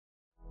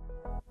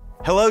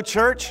Hello,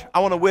 church. I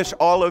want to wish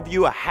all of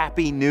you a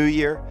happy new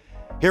year.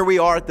 Here we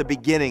are at the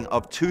beginning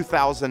of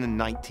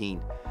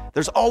 2019.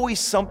 There's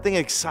always something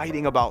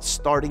exciting about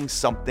starting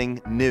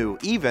something new,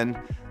 even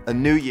a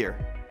new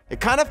year. It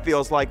kind of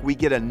feels like we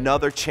get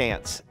another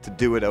chance to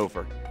do it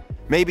over.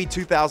 Maybe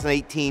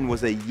 2018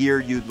 was a year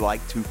you'd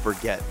like to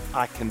forget.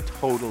 I can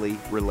totally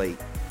relate.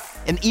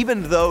 And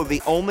even though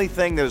the only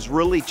thing that has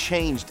really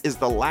changed is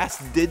the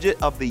last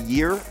digit of the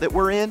year that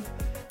we're in,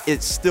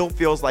 it still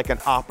feels like an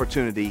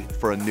opportunity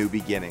for a new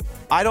beginning.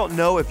 I don't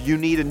know if you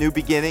need a new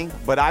beginning,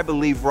 but I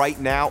believe right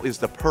now is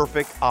the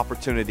perfect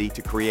opportunity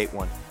to create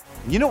one.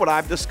 You know what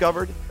I've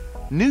discovered?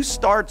 New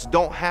starts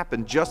don't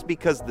happen just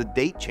because the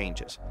date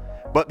changes,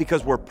 but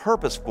because we're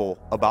purposeful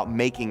about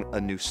making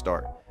a new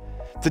start.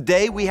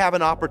 Today, we have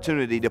an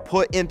opportunity to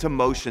put into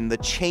motion the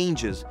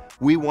changes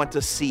we want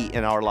to see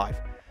in our life.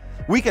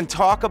 We can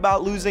talk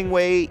about losing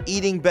weight,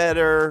 eating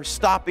better,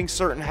 stopping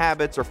certain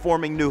habits, or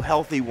forming new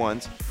healthy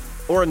ones.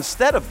 Or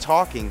instead of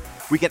talking,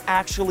 we can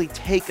actually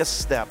take a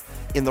step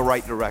in the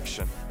right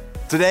direction.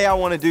 Today, I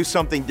want to do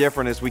something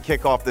different as we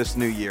kick off this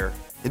new year.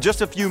 In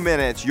just a few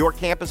minutes, your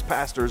campus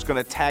pastor is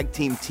going to tag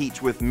team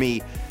teach with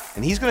me,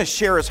 and he's going to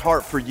share his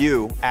heart for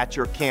you at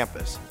your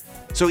campus.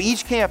 So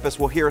each campus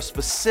will hear a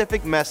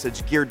specific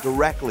message geared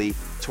directly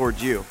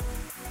towards you.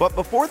 But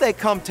before they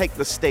come take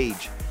the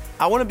stage,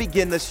 I want to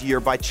begin this year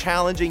by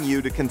challenging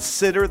you to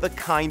consider the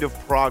kind of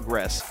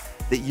progress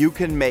that you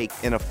can make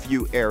in a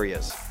few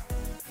areas.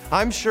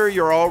 I'm sure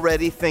you're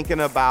already thinking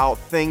about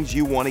things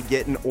you want to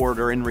get in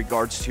order in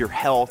regards to your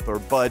health or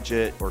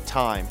budget or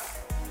time.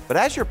 But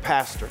as your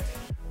pastor,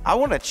 I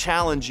want to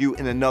challenge you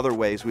in another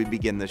way as we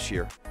begin this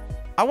year.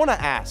 I want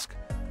to ask,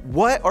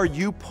 what are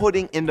you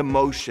putting into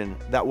motion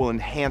that will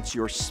enhance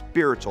your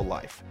spiritual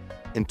life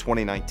in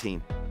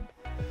 2019?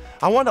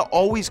 I want to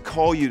always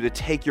call you to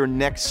take your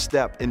next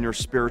step in your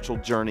spiritual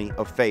journey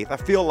of faith. I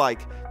feel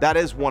like that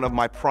is one of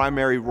my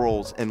primary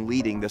roles in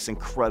leading this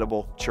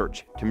incredible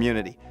church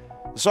community.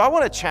 So I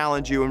want to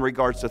challenge you in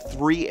regards to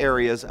 3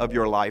 areas of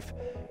your life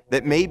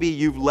that maybe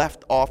you've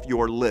left off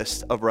your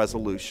list of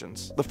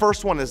resolutions. The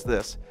first one is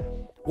this: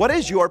 what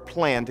is your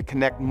plan to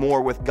connect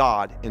more with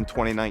God in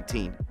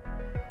 2019?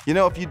 You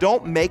know, if you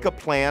don't make a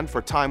plan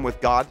for time with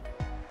God,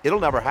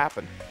 it'll never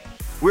happen.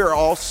 We're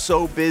all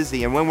so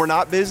busy, and when we're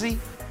not busy,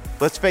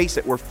 let's face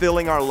it, we're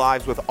filling our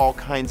lives with all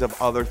kinds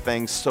of other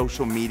things: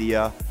 social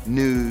media,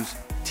 news,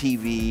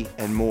 TV,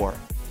 and more.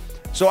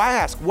 So I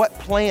ask, what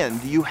plan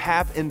do you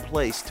have in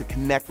place to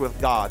connect with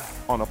God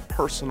on a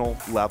personal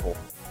level?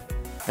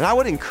 And I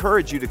would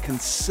encourage you to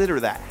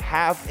consider that.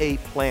 Have a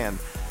plan.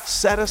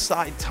 Set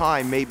aside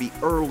time, maybe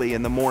early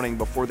in the morning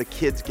before the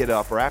kids get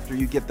up or after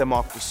you get them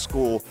off to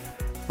school.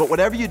 But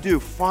whatever you do,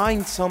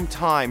 find some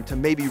time to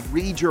maybe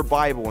read your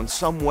Bible in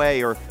some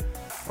way or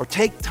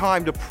take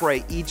time to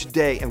pray each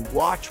day and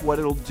watch what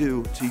it'll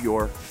do to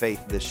your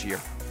faith this year.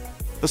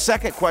 The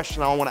second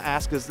question I want to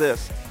ask is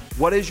this: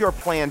 what is your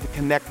plan to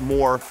connect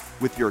more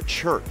with your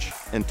church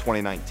in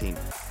 2019?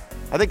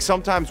 I think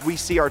sometimes we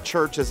see our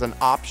church as an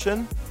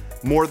option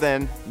more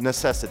than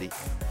necessity.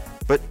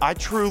 But I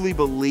truly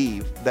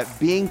believe that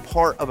being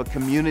part of a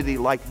community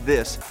like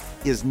this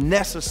is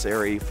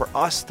necessary for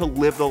us to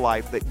live the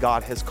life that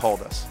God has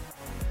called us.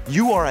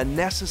 You are a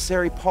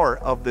necessary part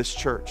of this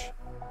church.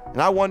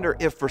 And I wonder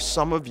if for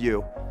some of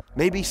you,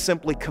 maybe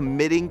simply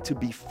committing to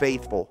be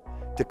faithful,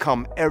 to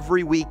come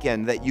every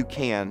weekend that you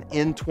can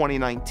in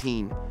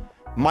 2019,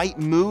 might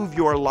move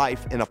your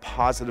life in a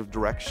positive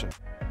direction.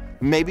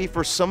 Maybe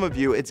for some of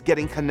you, it's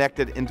getting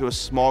connected into a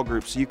small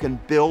group so you can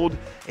build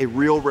a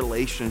real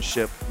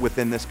relationship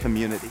within this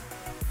community.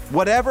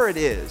 Whatever it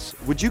is,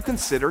 would you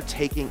consider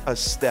taking a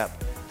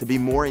step to be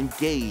more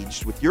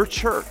engaged with your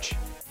church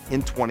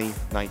in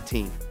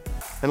 2019?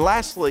 And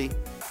lastly,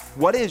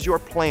 what is your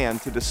plan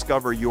to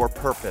discover your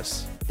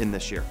purpose in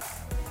this year?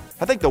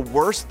 I think the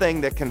worst thing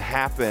that can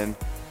happen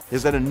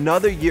is that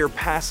another year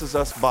passes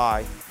us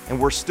by and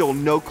we're still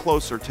no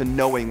closer to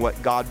knowing what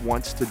God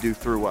wants to do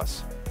through us.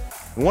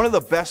 One of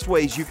the best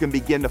ways you can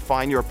begin to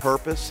find your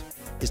purpose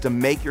is to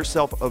make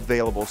yourself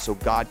available so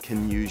God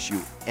can use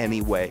you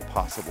any way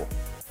possible.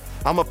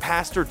 I'm a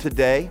pastor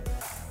today,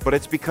 but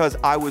it's because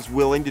I was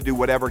willing to do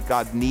whatever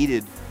God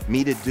needed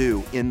me to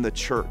do in the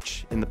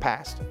church in the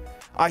past.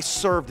 I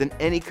served in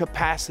any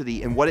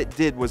capacity, and what it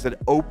did was it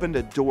opened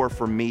a door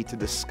for me to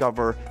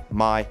discover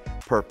my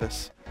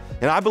purpose.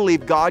 And I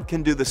believe God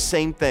can do the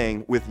same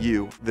thing with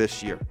you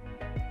this year.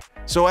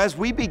 So as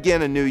we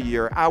begin a new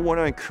year, I want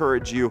to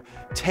encourage you,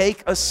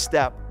 take a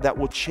step that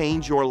will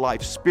change your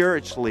life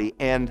spiritually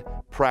and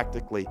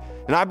practically.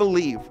 And I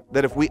believe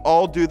that if we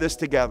all do this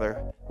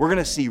together, we're going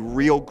to see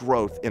real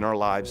growth in our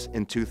lives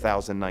in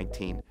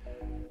 2019.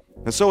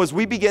 And so as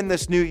we begin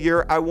this new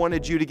year, I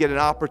wanted you to get an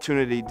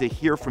opportunity to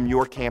hear from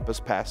your campus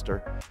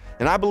pastor.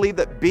 And I believe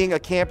that being a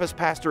campus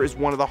pastor is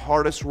one of the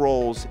hardest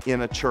roles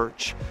in a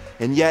church,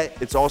 and yet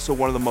it's also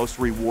one of the most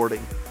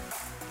rewarding.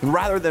 And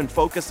rather than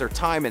focus their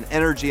time and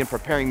energy in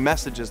preparing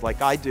messages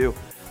like I do,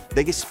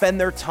 they can spend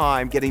their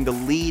time getting to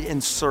lead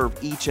and serve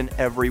each and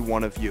every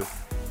one of you.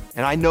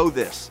 And I know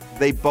this,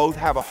 they both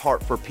have a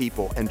heart for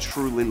people and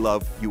truly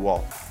love you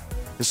all.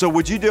 And so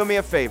would you do me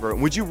a favor?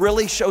 Would you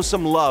really show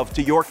some love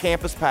to your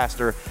campus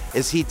pastor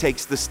as he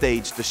takes the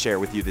stage to share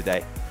with you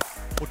today?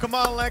 Well, come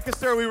on,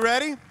 Lancaster, are we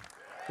ready?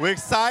 We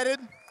excited?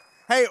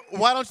 Hey,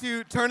 why don't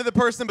you turn to the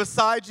person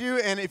beside you,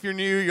 and if you're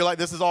new, you're like,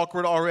 this is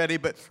awkward already,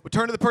 but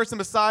turn to the person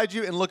beside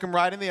you and look them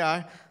right in the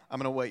eye. I'm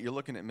going to wait. You're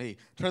looking at me.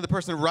 Turn to the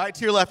person right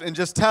to your left and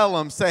just tell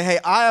them, say, hey,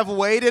 I have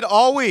waited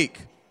all week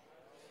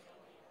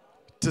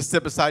to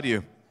sit beside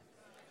you.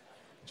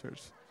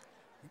 Church.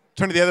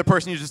 Turn to the other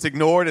person you just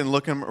ignored and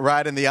look them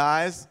right in the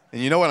eyes.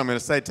 And you know what I'm going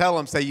to say. Tell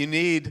them, say, you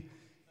need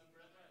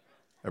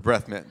a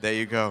breath mint. There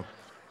you go.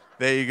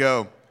 There you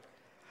go.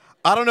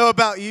 I don't know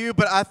about you,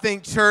 but I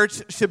think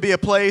church should be a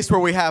place where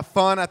we have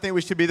fun. I think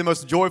we should be the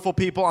most joyful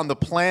people on the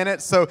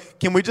planet. So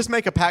can we just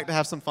make a pact to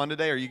have some fun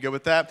today? Are you good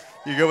with that?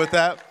 You good with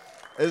that?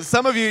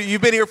 Some of you,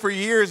 you've been here for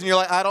years, and you're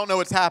like, I don't know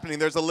what's happening.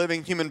 There's a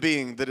living human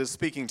being that is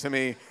speaking to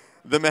me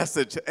the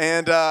message.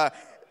 And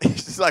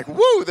it's just like,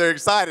 woo, they're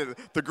excited.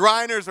 The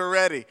grinders are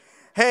ready.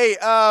 Hey,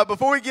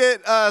 before we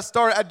get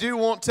started, I do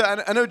want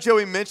to, I know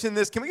Joey mentioned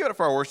this. Can we give it up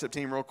for our worship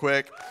team real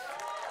quick?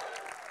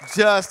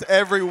 Just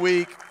every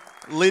week,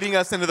 leading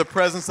us into the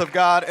presence of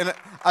God. And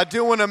I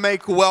do want to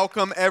make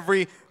welcome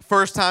every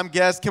first-time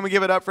guest. Can we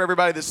give it up for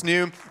everybody that's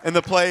new in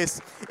the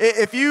place?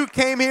 If you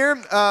came here,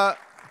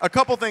 a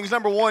couple things.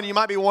 Number one, you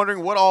might be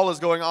wondering what all is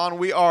going on.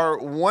 We are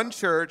one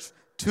church,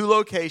 two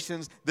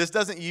locations. This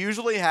doesn't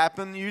usually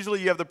happen.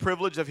 Usually you have the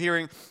privilege of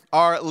hearing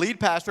our lead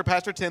pastor,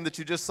 Pastor Tim, that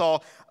you just saw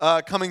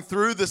coming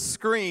through the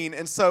screen.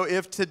 And so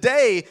if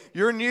today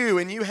you're new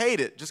and you hate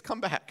it, just come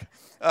back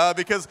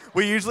because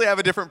we usually have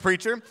a different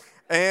preacher.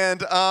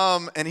 And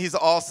he's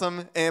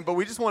awesome. But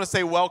we just want to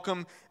say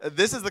welcome.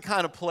 This is the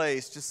kind of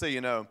place, just so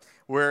you know,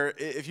 where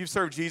if you've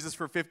served Jesus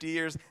for 50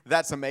 years,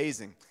 that's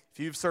amazing. If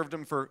you've served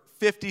him for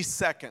 50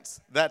 seconds,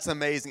 that's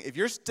amazing. If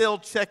you're still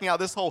checking out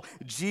this whole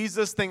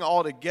Jesus thing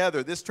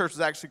altogether, this church was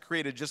actually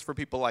created just for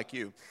people like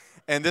you.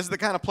 And this is the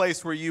kind of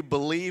place where you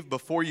believe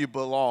before you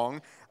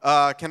belong,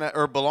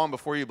 or belong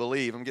before you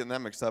believe. I'm getting that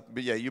mixed up.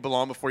 But yeah, you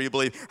belong before you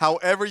believe.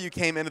 However you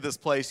came into this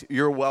place,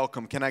 you're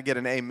welcome. Can I get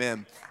an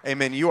amen?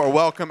 Amen. You are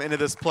welcome into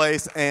this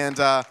place. And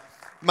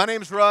my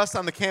name's Russ.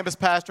 I'm the campus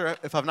pastor.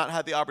 If I've not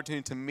had the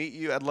opportunity to meet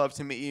you, I'd love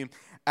to meet you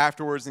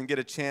afterwards and get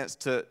a chance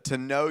to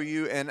know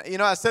you. And, you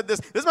know, I said this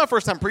is my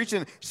first time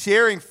preaching,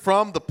 sharing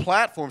from the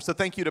platform. So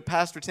thank you to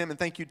Pastor Tim and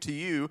thank you to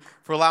you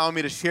for allowing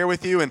me to share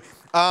with you. And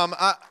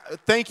I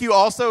thank you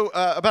also.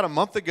 About a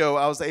month ago,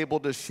 I was able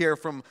to share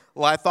from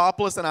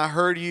Lithopolis, and I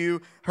heard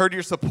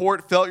your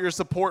support, felt your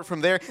support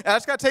from there. And I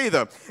just got to tell you,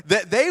 though,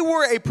 that they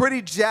were a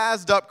pretty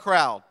jazzed up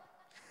crowd.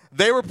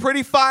 They were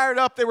pretty fired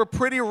up. They were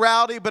pretty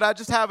rowdy, but I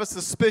just have a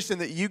suspicion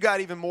that you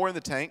got even more in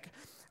the tank.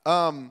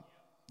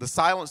 The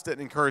silence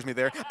didn't encourage me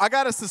there. I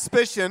got a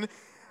suspicion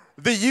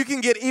that you can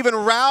get even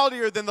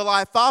rowdier than the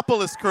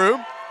Lithopolis crew.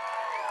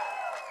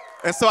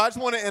 And so I just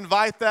want to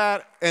invite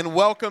that and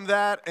welcome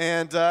that.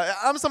 And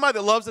I'm somebody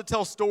that loves to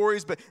tell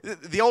stories, but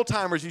the old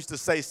timers used to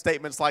say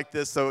statements like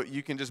this, so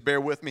you can just bear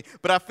with me.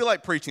 But I feel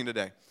like preaching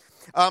today.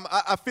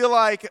 I feel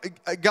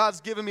like God's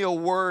given me a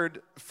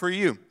word for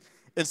you.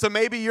 And so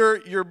maybe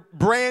you're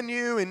brand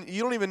new and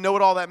you don't even know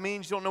what all that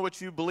means. You don't know what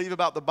you believe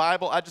about the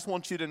Bible. I just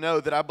want you to know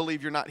that I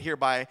believe you're not here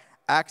by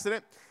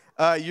accident.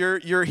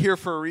 You're here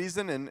for a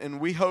reason, and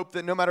we hope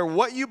that no matter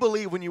what you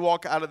believe when you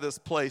walk out of this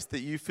place,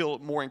 that you feel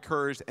more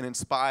encouraged and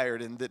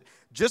inspired, and that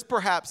just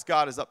perhaps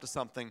God is up to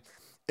something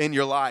in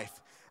your life.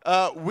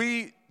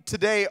 We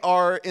today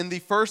are in the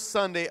first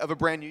Sunday of a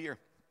brand new year.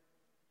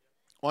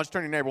 Why don't you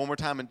turn to your neighbor one more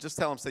time and just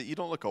tell him, say, you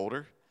don't look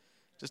older.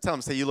 Just tell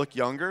him, say, you look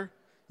younger.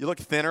 You look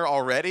thinner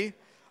already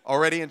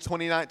in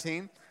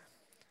 2019.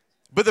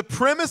 But the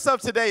premise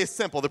of today is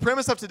simple. The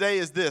premise of today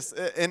is this,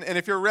 and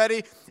if you're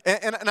ready,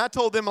 and I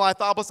told them,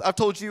 Lithopolis, I've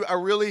told you, I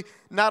really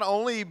not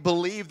only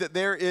believe that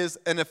there is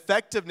an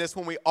effectiveness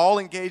when we all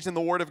engage in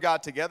the Word of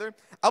God together,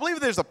 I believe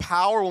there's a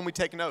power when we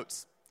take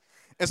notes.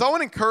 And so I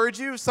want to encourage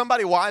you,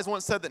 somebody wise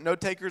once said that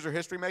note takers are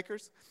history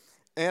makers.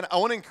 And I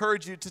want to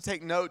encourage you to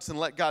take notes and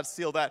let God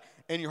seal that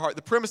in your heart.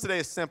 The premise today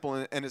is simple,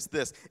 and it's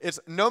this. It's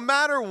no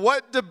matter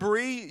what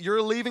debris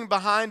you're leaving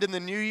behind in the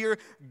new year,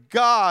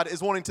 God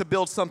is wanting to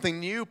build something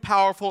new,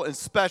 powerful, and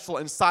special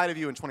inside of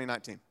you in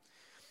 2019.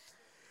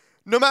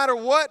 No matter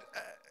what,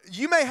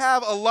 you may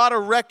have a lot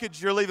of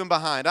wreckage you're leaving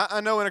behind. I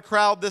know in a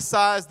crowd this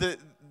size that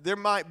there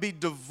might be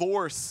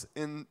divorce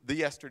in the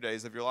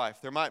yesterdays of your life.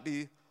 There might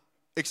be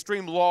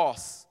extreme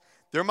loss.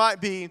 There might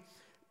be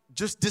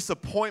just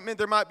disappointment.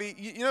 There might be,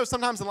 you know,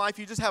 sometimes in life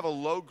you just have a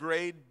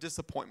low-grade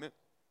disappointment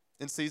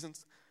in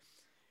seasons.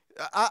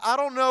 I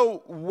don't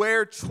know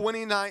where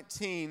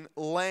 2019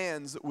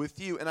 lands with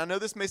you, and I know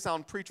this may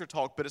sound preacher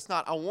talk, but it's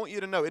not. I want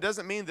you to know it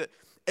doesn't mean that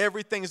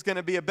everything's going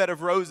to be a bed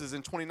of roses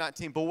in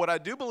 2019, but what I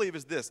do believe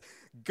is this.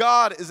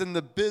 God is in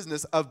the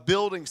business of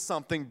building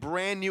something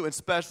brand new and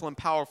special and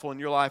powerful in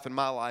your life and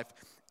my life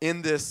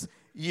in this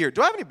year.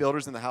 Do I have any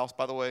builders in the house,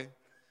 by the way?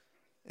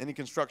 Any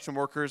construction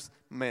workers?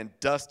 Man,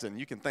 Dustin,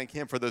 you can thank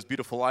him for those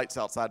beautiful lights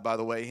outside, by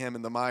the way, him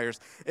and the Myers.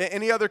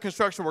 Any other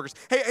construction workers?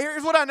 Hey,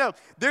 here's what I know.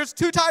 There's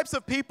two types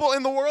of people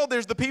in the world.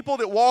 There's the people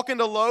that walk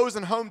into Lowe's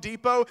and Home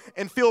Depot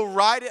and feel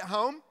right at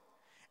home.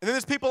 And then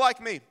there's people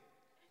like me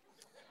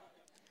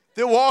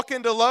that walk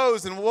into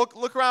Lowe's and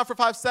look around for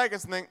 5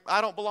 seconds and think,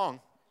 I don't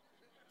belong.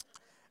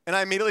 And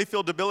I immediately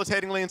feel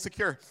debilitatingly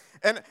insecure.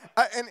 And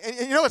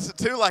you know what's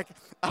too, like,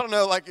 I don't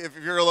know, like, if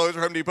you're a Lowe's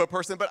or Home Depot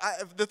person, but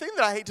the thing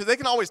that I hate too, they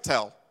can always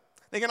tell.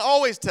 They can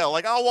always tell.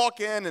 Like, I'll walk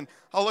in and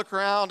I'll look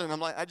around and I'm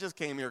like, I just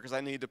came here because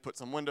I need to put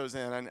some windows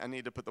in. I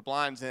need to put the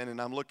blinds in,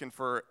 and I'm looking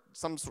for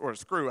some sort of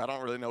screw. I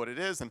don't really know what it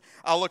is. And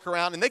I'll look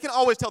around, and they can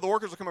always tell. The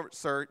workers will come over,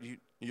 sir,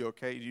 you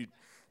okay? Do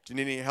you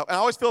need any help? And I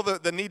always feel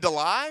the need to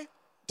lie,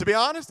 to be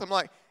honest. I'm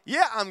like,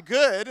 yeah, I'm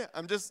good.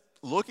 I'm just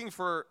looking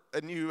for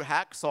a new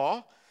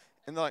hacksaw.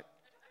 And they're like,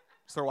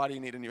 sir, why do you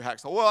need a new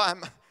hacksaw? Well,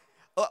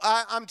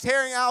 I'm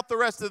tearing out the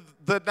rest of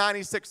the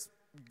 96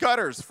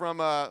 gutters from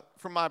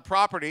my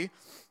property.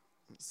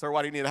 Sir,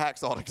 why do you need a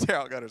hacksaw to tear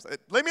out gutters?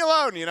 Leave me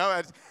alone, you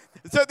know.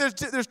 So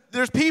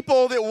there's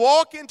people that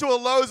walk into a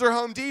Lowe's or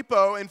Home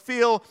Depot and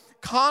feel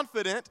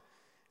confident,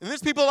 and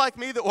there's people like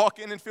me that walk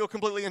in and feel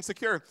completely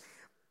insecure.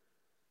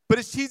 But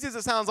as cheesy as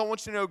it sounds, I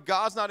want you to know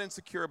God's not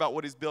insecure about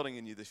what he's building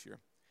in you this year.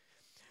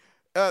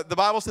 The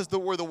Bible says that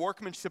we're the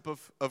workmanship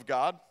of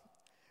God.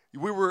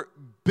 We were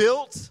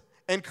built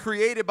and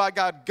created by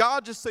God.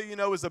 God, just so you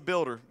know, is a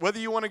builder. Whether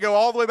you want to go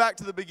all the way back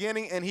to the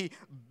beginning and he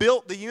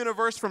built the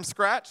universe from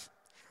scratch,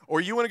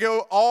 or you want to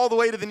go all the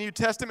way to the New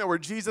Testament where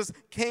Jesus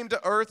came to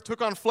earth,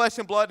 took on flesh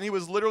and blood, and he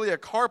was literally a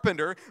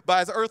carpenter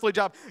by his earthly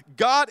job.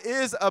 God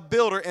is a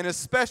builder, and his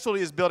specialty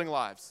is building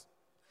lives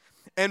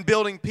and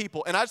building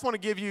people. And I just want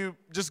to give you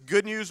just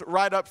good news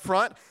right up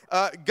front.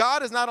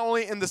 God is not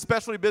only in the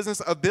specialty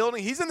business of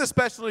building, he's in the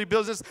specialty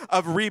business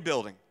of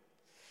rebuilding.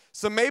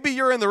 So maybe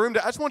you're in the room.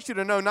 I just want you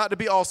to know not to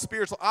be all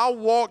spiritual. I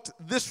walked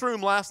this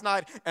room last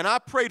night, and I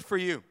prayed for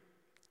you.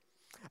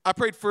 I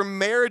prayed for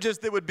marriages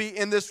that would be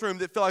in this room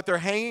that feel like they're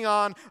hanging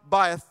on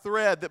by a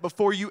thread, that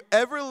before you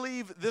ever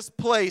leave this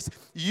place,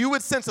 you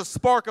would sense a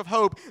spark of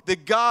hope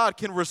that God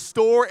can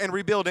restore and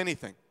rebuild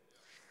anything.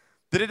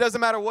 That it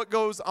doesn't matter what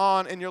goes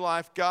on in your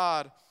life,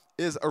 God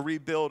is a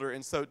rebuilder.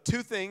 And so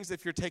 2 things,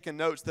 if you're taking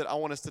notes, that I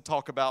want us to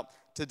talk about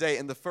today.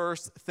 And the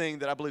first thing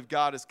that I believe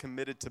God is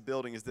committed to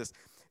building is this.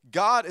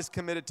 God is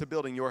committed to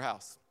building your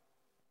house.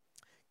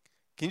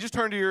 Can you just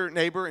turn to your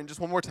neighbor and just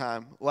one more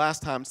time,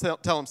 last time,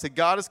 tell him, say,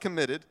 God is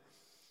committed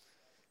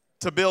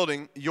to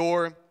building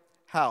your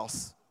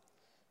house.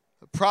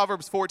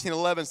 Proverbs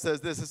 14:11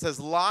 says this. It says,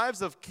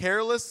 lives of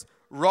careless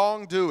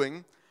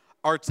wrongdoing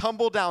are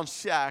tumble down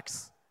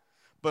shacks,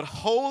 but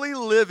holy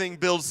living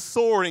builds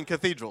soaring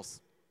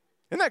cathedrals.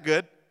 Isn't that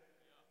good?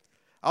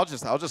 I'll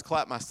just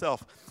clap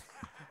myself.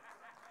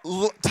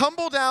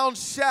 Tumble down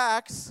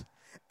shacks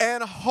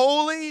and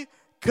holy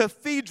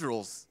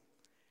cathedrals.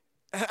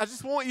 I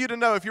just want you to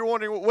know, if you're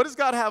wondering, what does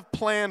God have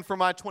planned for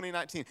my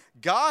 2019?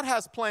 God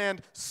has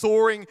planned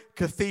soaring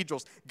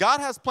cathedrals. God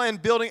has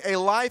planned building a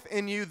life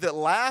in you that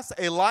lasts,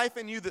 a life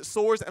in you that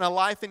soars, and a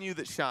life in you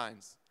that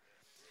shines.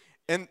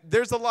 And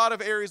there's a lot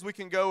of areas we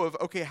can go of,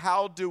 okay,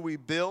 how do we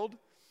build?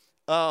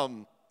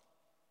 Because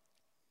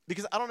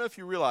I don't know if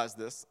you realize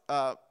this,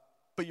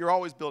 but you're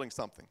always building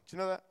something. Do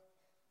you know that?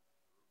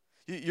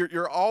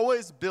 You're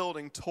always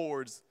building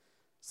towards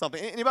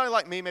something. Anybody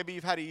like me, maybe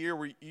you've had a year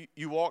where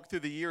you walk through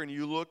the year and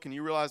you look and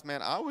you realize,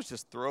 man, I was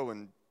just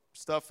throwing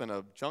stuff in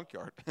a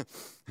junkyard.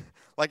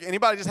 Like,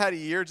 anybody just had a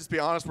year, just be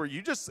honest, where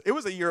it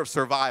was a year of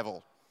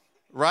survival,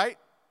 right?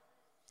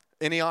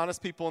 Any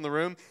honest people in the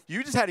room?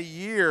 You just had a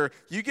year,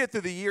 you get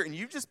through the year and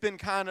you've just been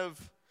kind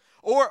of,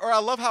 or I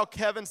love how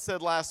Kevin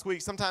said last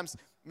week, sometimes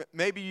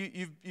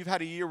maybe you've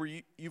had a year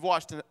where you've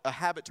watched a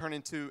habit turn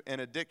into an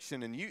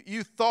addiction, and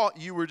you thought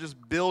you were just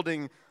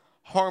building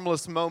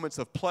harmless moments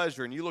of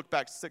pleasure, and you look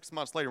back 6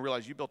 months later and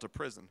realize you built a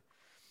prison,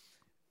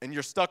 and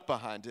you're stuck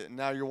behind it, and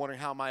now you're wondering,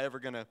 how am I ever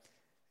going to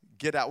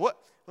get out?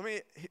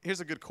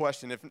 Here's a good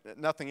question. If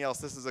nothing else,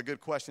 this is a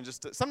good question.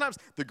 Sometimes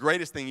the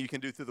greatest thing you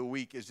can do through the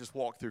week is just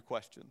walk through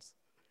questions.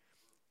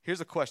 Here's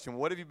a question.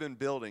 What have you been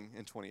building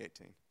in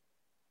 2018?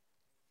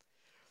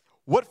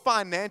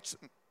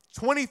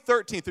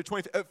 2013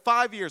 through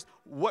 5 years,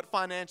 what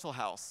financial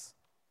house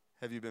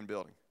have you been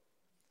building?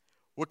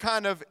 What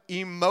kind of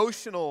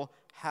emotional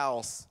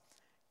house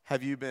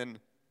have you been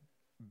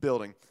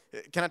building?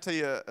 Can I tell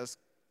you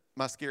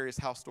my scariest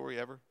house story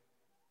ever?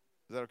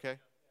 Is that okay?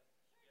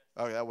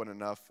 Oh, that wasn't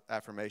enough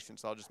affirmation,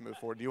 so I'll just move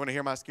forward. Do you want to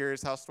hear my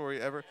scariest house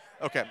story ever?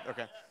 Okay.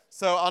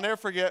 So I'll never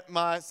forget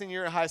my senior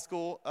year of high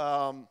school.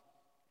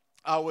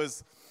 I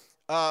was,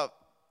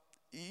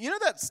 you know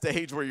that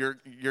stage where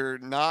you're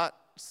not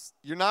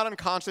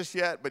unconscious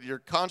yet, but you're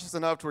conscious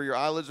enough to where your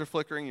eyelids are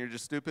flickering, you're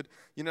just stupid.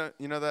 You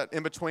know that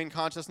in-between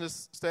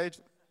consciousness stage?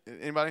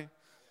 Anybody?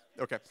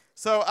 Okay.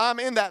 So I'm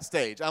in that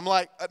stage. I'm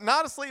like,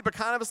 not asleep, but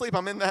kind of asleep.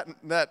 I'm in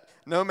that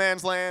no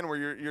man's land where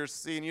you're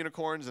seeing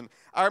unicorns. And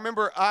I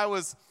remember I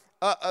was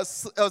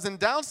in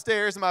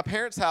downstairs in my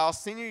parents'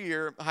 house, senior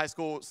year of high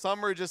school.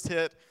 Summer just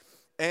hit,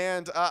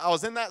 And I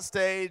was in that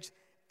stage,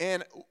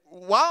 and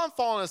while I'm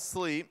falling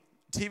asleep,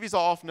 TV's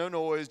off, no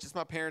noise, just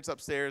my parents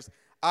upstairs,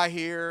 I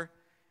hear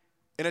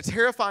in a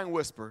terrifying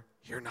whisper,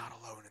 "You're not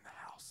alone in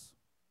the house."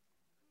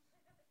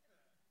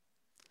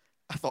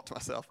 I thought to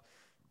myself,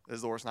 this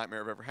is the worst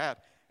nightmare I've ever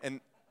had.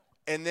 And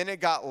then it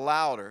got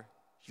louder,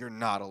 "You're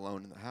not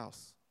alone in the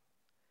house."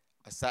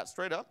 I sat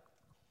straight up.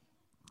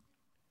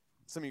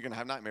 Some of you are going to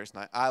have nightmares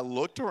tonight. I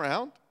looked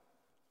around,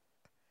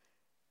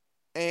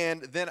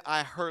 and then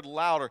I heard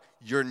louder,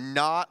 "You're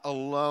not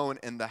alone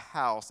in the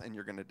house, and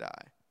you're going to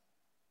die."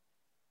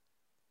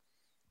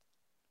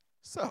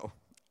 So,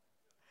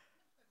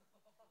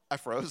 I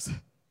froze.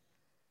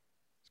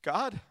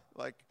 God,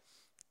 like,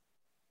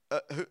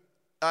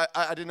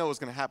 I didn't know what was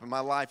going to happen. My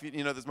life,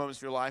 you know, there's moments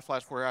of your life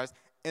flash before your eyes.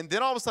 And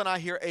then all of a sudden I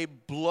hear a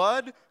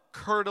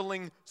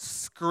blood-curdling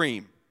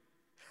scream.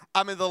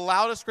 I mean, the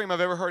loudest scream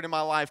I've ever heard in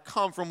my life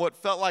come from what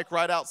felt like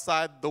right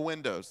outside the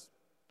windows.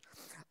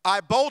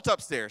 I bolt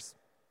upstairs.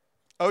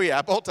 Oh, yeah,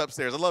 I bolt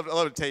upstairs. I love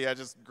to tell you, I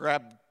just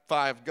grabbed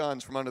 5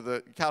 guns from under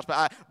the couch. But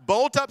I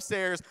bolt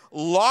upstairs,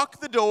 lock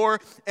the door,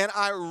 and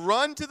I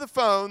run to the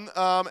phone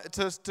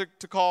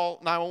to call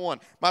 911.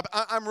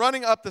 I'm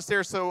running up the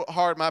stairs so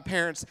hard, my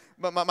dad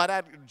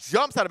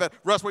jumps out of bed.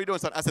 "Russ, what are you doing,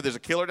 son?" I said, "There's a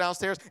killer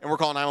downstairs, and we're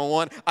calling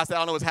 911. I said, "I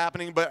don't know what's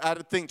happening, but I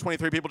think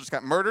 23 people just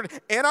got murdered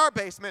in our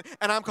basement,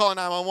 and I'm calling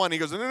 911. He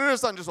goes, "No,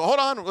 son, just hold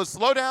on. Let's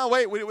slow down.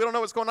 Wait, we don't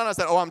know what's going on." I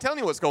said, "Oh, I'm telling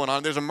you what's going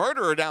on. There's a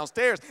murderer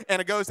downstairs,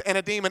 and a ghost, and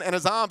a demon, and a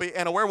zombie,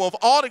 and a werewolf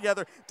all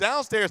together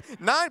downstairs.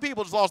 9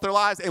 people just lost their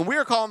lives, and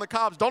we're calling the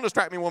cops. Don't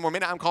distract me one more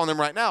minute. I'm calling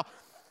them right now."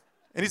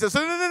 And he says,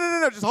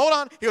 no, just hold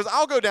on. He goes,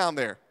 "I'll go down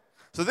there."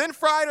 So then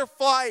fight or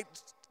flight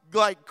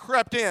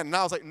crept in, and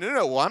I was like,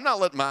 no, well, I'm not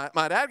letting my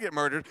dad get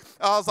murdered.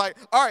 I was like,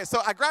 all right, so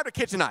I grabbed a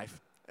kitchen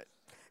knife.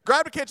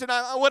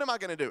 What am I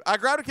going to do? I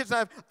grabbed a kitchen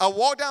knife. I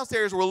walked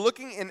downstairs. We're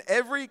looking in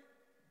every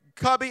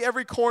cubby,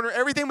 every corner,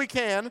 everything we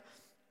can.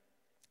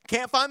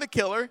 Can't find the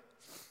killer.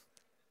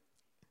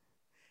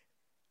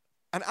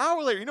 An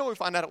hour later, you know what we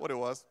find out what it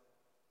was?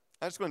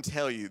 I'm just going to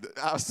tell you that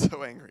I was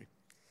so angry.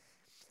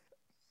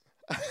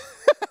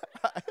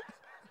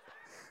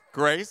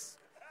 Grace,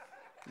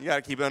 you got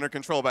to keep it under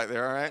control back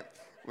there, all right?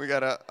 We got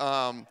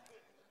to,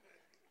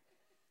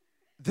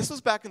 this was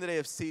back in the day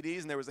of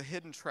CDs, and there was a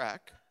hidden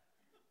track.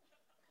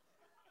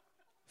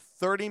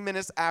 30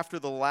 minutes after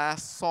the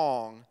last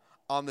song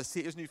on the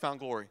CD, it was New Found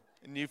Glory.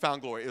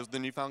 Newfound Glory. It was the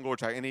New Found Glory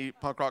track. Any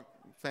punk rock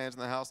fans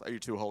in the house? Are you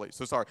too holy?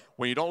 So sorry.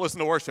 When you don't listen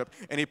to worship,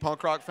 any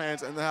punk rock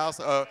fans in the house?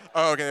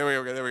 Okay,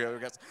 there we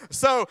go.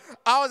 So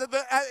I was at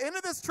the end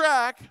of this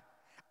track.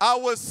 I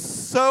was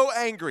so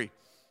angry.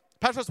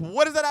 Pastor,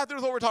 what does that have to do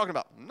with what we're talking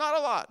about? Not a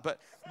lot, but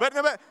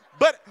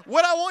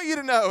what I want you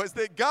to know is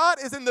that God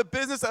is in the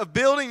business of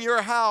building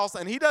your house,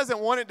 and He doesn't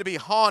want it to be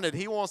haunted.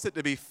 He wants it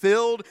to be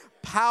filled,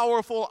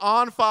 powerful,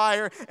 on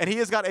fire, and He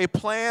has got a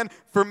plan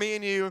for me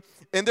and you.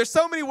 And there's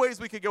so many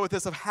ways we could go with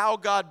this of how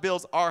God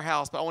builds our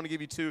house, but I want to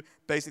give you 2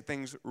 basic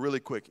things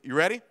really quick. You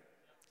ready?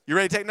 You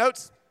ready to take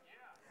notes? Yeah.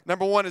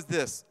 Number 1 is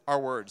this, our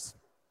words.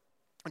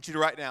 I want you to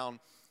write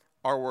down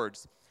our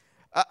words.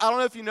 I don't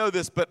know if you know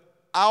this, but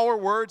our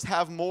words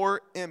have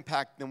more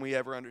impact than we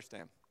ever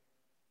understand.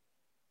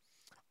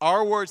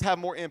 Our words have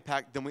more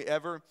impact than we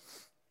ever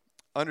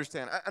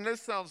understand. I know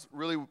this sounds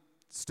really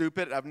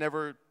stupid. I've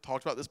never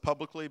talked about this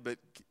publicly, but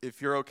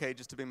if you're okay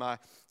just to be my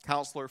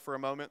counselor for a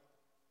moment.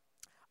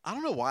 I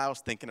don't know why I was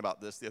thinking about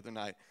this the other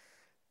night,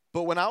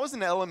 but when I was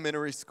in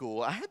elementary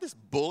school, I had this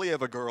bully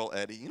of a girl,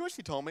 Eddie. You know what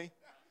she told me?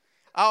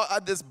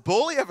 This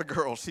bully of a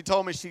girl, she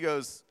told me, she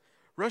goes,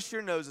 "Russ,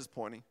 your nose is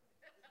pointy."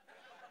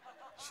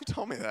 She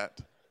told me that.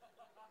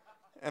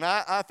 And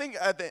I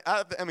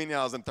mean,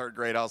 I was in 3rd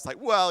grade. I was like,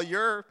 "Well,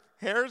 your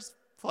hair's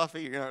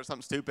fluffy," or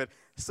something stupid.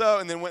 So,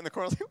 and then went in the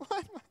corner, I was like,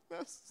 "What? My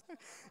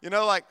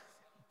nose?"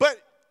 But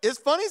as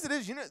funny as it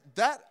is,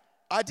 that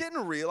I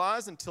didn't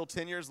realize until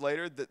 10 years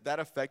later that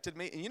affected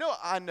me. And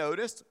I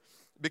noticed,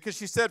 because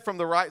she said from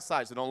the right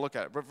side, so don't look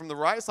at it, but from the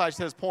right side, she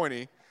says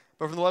pointy,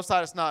 but from the left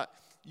side, it's not.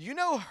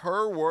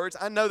 Her words,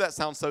 I know that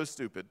sounds so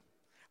stupid,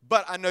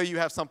 but I know you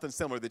have something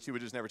similar that you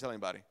would just never tell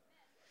anybody.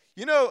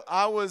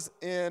 I was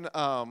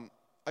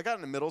I got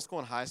into middle school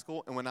and high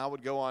school, and when I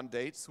would go on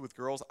dates with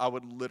girls, I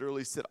would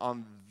literally sit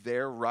on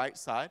their right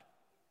side.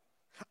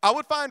 I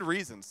would find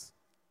reasons.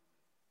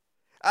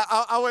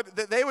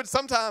 They would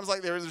sometimes,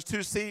 there was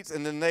 2 seats,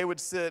 and then they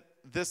would sit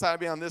this side,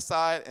 be on this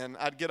side, and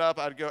I'd get up,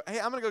 I'd go, "Hey,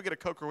 I'm going to go get a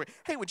Coke.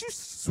 Hey, would you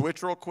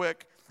switch real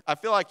quick? I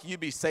feel like you'd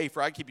be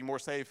safer. I'd keep you more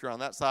safe if you're on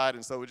that side."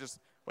 And so we just,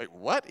 wait,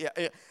 what?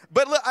 Yeah.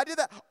 But look, I did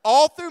that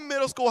all through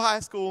middle school, high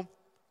school,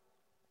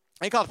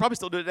 and college. Probably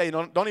still do it today.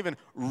 Don't even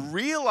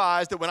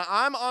realize that when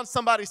I'm on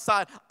somebody's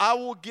side, I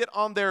will get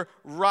on their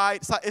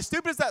right side. As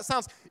stupid as that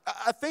sounds,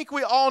 I think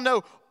we all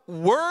know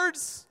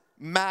words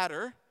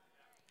matter.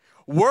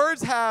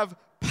 Words have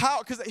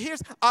power. Because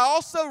I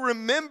also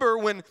remember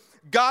when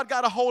God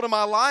got a hold of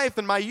my life,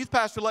 and my youth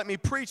pastor let me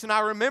preach. And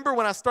I remember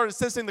when I started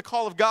sensing the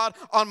call of God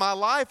on my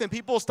life, and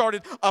people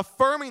started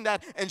affirming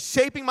that and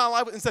shaping my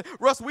life and said,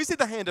 Russ, we see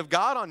the hand of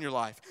God on your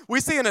life.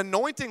 We see an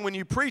anointing when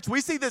you preach. We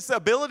see this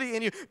ability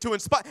in you to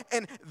inspire.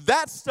 And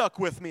that stuck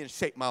with me and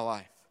shaped my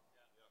life.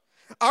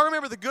 I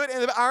remember the good,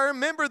 and I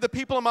remember the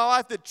people in my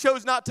life that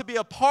chose not to be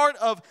a part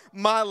of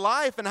my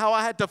life and how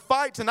I had to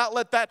fight to not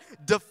let that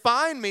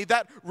define me,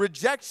 that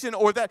rejection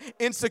or that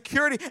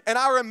insecurity. And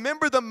I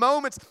remember the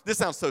moments, this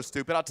sounds so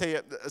stupid. I'll tell you,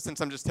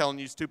 since I'm just telling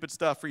you stupid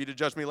stuff for you to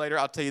judge me later,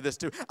 I'll tell you this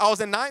too. I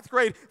was in 9th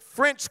grade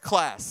French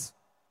class.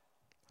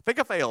 I think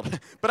I failed.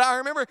 But I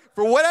remember,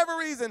 for whatever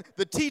reason,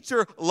 the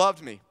teacher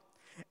loved me.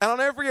 And I'll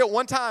never forget,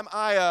 one time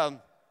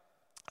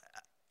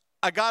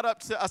I got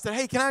up I said,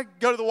 hey, can I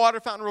go to the water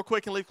fountain real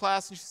quick and leave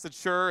class? And she said,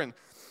 sure. And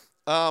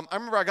I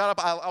remember I got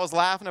up, I was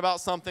laughing about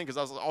something because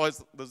I was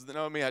always, those that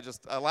know me, I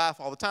laugh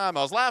all the time.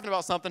 I was laughing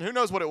about something, who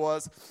knows what it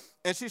was.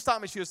 And she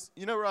stopped me, she goes,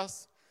 you know,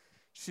 Russ,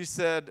 she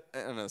said,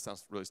 I know this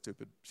sounds really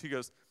stupid. She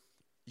goes,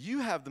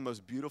 you have the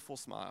most beautiful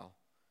smile.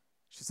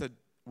 She said,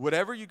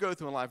 whatever you go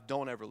through in life,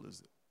 don't ever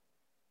lose it.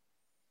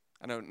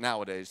 I know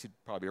nowadays she'd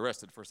probably be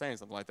arrested for saying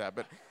something like that,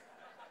 but...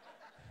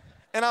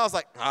 And I was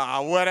like,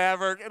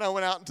 whatever. And I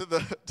went out into the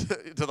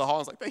hall and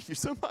was like, thank you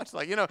so much.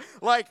 Like, you know,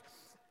 like,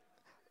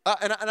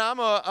 and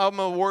I'm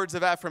a words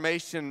of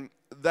affirmation.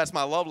 That's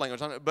my love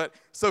language. But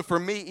so for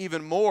me,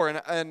 even more.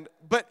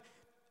 But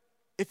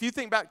if you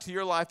think back to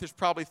your life, there's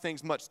probably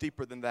things much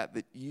deeper than that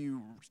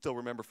you still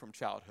remember from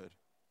childhood.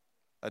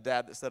 A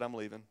dad that said, I'm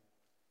leaving.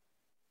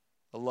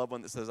 A loved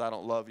one that says, I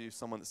don't love you.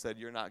 Someone that said,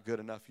 you're not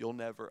good enough. You'll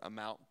never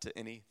amount to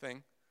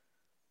anything.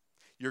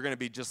 You're going to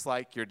be just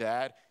like your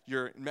dad.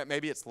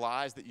 Maybe it's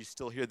lies that you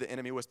still hear the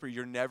enemy whisper.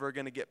 You're never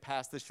going to get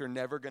past this. You're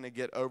never going to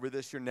get over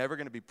this. You're never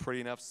going to be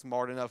pretty enough,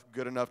 smart enough,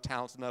 good enough,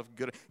 talented enough,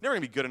 good. You're never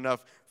going to be good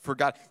enough for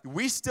God.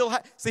 We still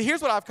have, see,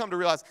 here's what I've come to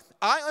realize.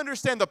 I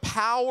understand the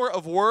power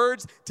of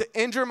words to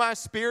injure my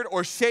spirit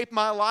or shape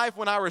my life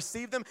when I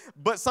receive them,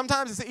 but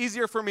sometimes it's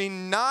easier for me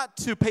not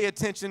to pay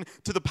attention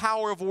to the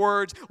power of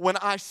words when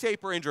I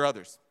shape or injure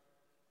others.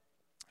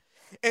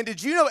 And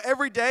did you know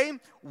every day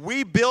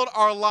we build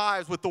our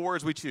lives with the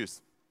words we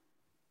choose?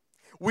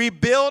 We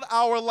build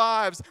our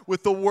lives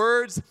with the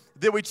words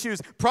that we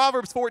choose.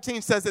 Proverbs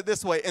 14 says it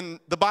this way, and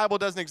the Bible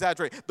doesn't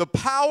exaggerate. The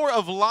power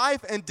of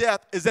life and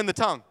death is in the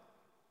tongue.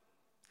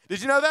 Did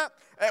you know that?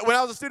 When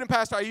I was a student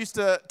pastor, I used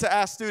to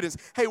ask students,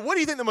 hey, what do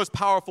you think the most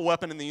powerful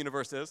weapon in the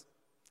universe is?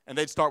 And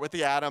they'd start with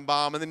the atom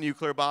bomb and the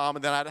nuclear bomb,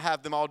 and then I'd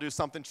have them all do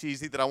something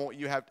cheesy that I want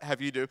you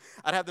have you do.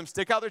 I'd have them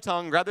stick out their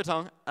tongue, grab their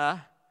tongue,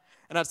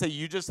 and I'd say,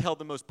 you just held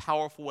the most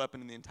powerful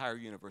weapon in the entire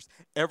universe.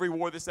 Every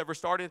war that's ever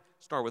started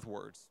with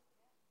words.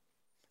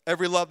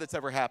 Every love that's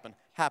ever happened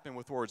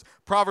with words.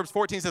 Proverbs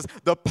 14 says,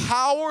 the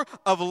power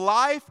of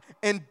life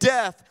and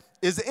death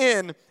is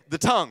in the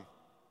tongue.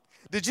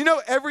 Did you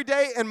know every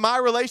day in my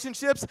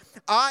relationships,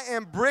 I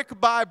am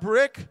brick by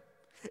brick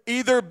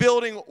either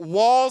building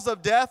walls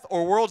of death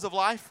or worlds of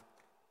life?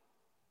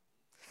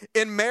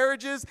 In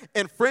marriages,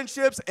 in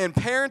friendships, in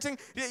parenting,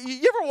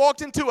 you ever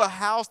walked into a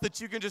house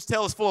that you can just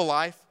tell is full of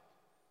life?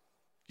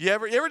 You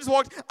ever just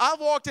I've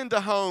walked into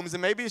homes,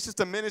 and maybe it's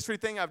just a ministry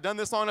thing. I've done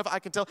this long enough, I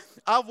can tell.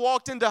 I've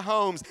walked into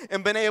homes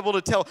and been able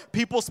to tell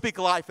people speak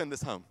life in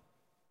this home.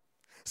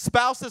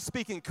 Spouses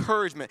speak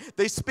encouragement.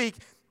 They speak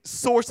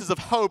sources of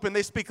hope, and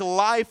they speak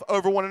life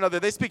over one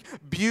another. They speak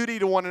beauty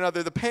to one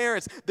another. The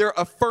parents, they're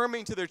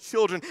affirming to their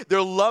children.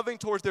 They're loving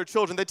towards their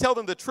children. They tell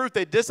them the truth.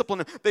 They discipline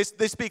them.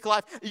 They speak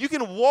life. You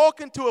can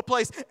walk into a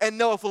place and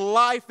know if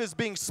life is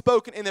being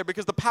spoken in there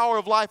because the power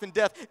of life and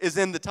death is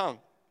in the tongue.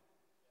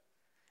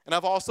 And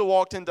I've also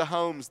walked into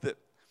homes that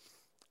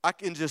I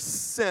can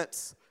just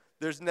sense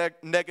there's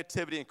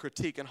negativity and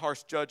critique and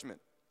harsh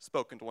judgment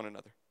spoken to one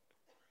another.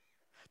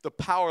 The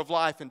power of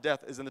life and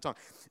death is in the tongue.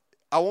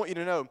 I want you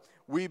to know,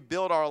 we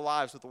build our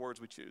lives with the words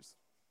we choose.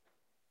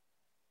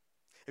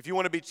 If you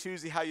want to be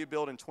choosy how you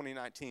build in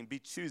 2019, be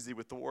choosy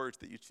with the words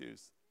that you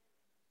choose.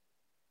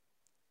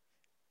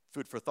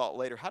 Food for thought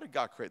later. How did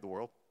God create the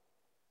world?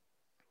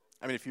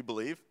 I mean, if you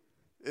believe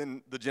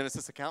in the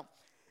Genesis account,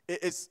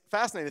 it's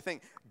fascinating to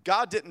think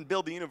God didn't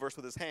build the universe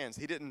with his hands.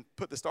 He didn't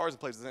put the stars in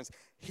place with his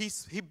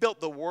hands. He built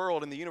the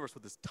world and the universe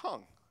with his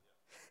tongue.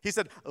 He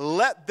said,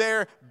 let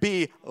there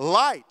be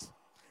light.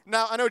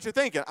 Now, I know what you're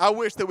thinking. I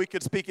wish that we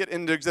could speak it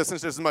into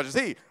existence just as much as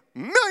he.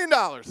 $1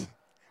 million.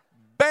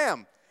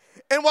 Bam.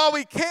 And while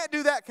we can't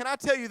do that, can I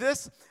tell you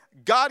this?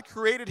 God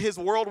created his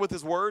world with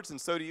his words,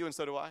 and so do you, and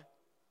so do I.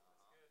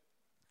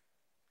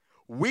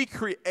 We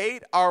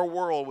create our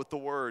world with the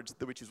words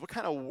that we choose. What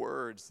kind of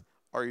words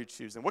are you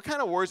choosing? What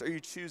kind of words are you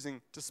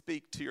choosing to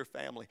speak to your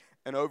family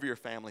and over your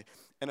family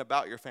and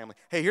about your family?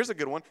 Hey, here's a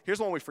good one. Here's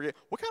one we forget.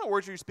 What kind of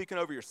words are you speaking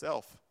over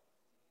yourself?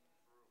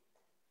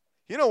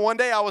 You know, one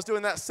day I was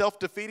doing that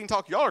self-defeating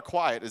talk. Y'all are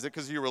quiet. Is it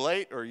because you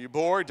relate or are you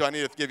bored? Do I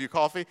need to give you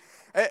coffee?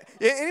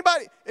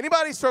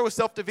 Anybody struggle with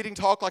self-defeating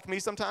talk like me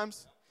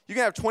sometimes? You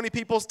can have 20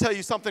 people tell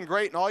you something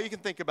great, and all you can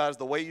think about is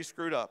the way you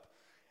screwed up.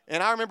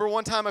 And I remember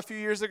one time a few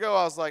years ago,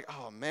 I was like,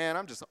 oh, man,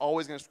 I'm just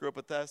always going to screw up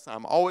with this.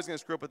 I'm always going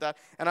to screw up with that.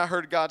 And I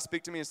heard God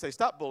speak to me and say,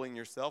 stop bullying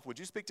yourself. Would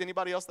you speak to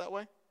anybody else that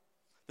way?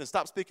 Then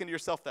stop speaking to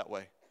yourself that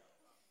way.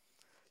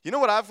 You know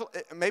what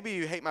maybe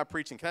you hate my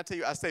preaching. Can I tell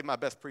you, I save my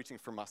best preaching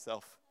for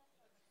myself.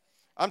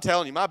 I'm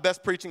telling you, my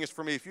best preaching is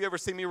for me. If you ever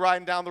see me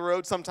riding down the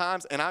road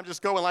sometimes and I'm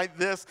just going like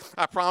this,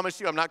 I promise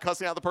you I'm not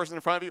cussing out the person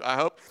in front of you, I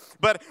hope.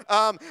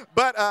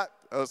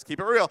 Let's keep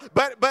it real.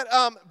 But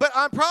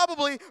I'm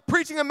probably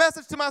preaching a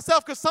message to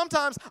myself because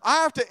sometimes I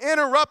have to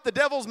interrupt the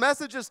devil's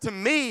messages to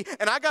me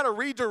and I got to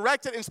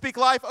redirect it and speak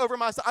life over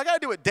myself. I got to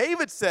do what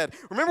David said.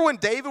 Remember when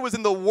David was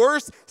in the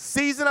worst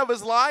season of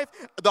his life?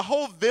 The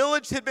whole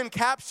village had been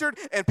captured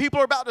and people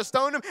are about to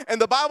stone him.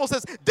 And the Bible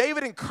says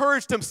David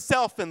encouraged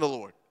himself in the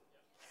Lord.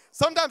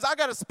 Sometimes I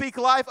got to speak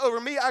life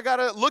over me. I got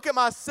to look at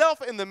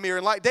myself in the mirror.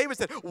 And like David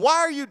said, why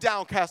are you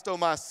downcast, O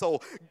my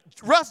soul?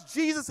 Russ,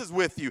 Jesus is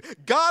with you.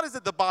 God is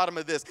at the bottom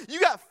of this. You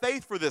got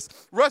faith for this.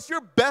 Russ,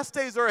 your best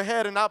days are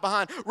ahead and not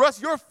behind.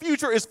 Russ, your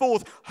future is full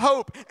with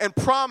hope and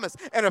promise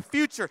and a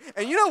future.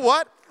 And you know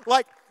what?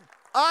 Like,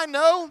 I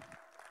know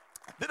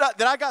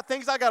that I got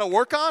things I got to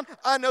work on.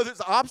 I know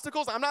there's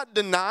obstacles. I'm not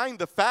denying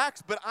the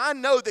facts, but I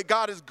know that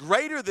God is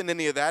greater than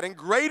any of that, and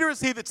greater is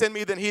he that's in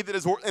me than he that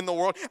is in the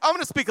world. I'm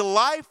going to speak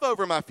life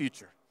over my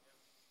future.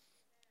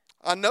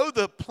 I know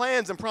the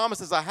plans and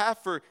promises I have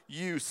for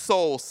you,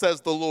 soul,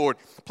 says the Lord.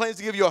 Plans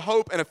to give you a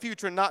hope and a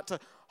future, not to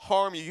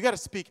harm you. You got to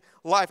speak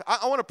life.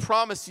 I want to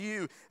promise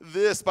you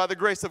this by the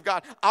grace of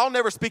God. I'll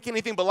never speak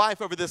anything but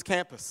life over this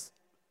campus.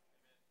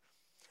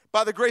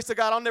 By the grace of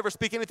God, I'll never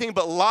speak anything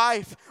but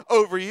life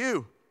over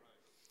you.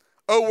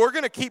 Oh, we're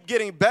going to keep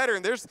getting better,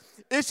 and there's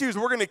issues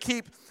we're going to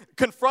keep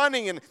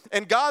confronting,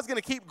 and God's going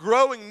to keep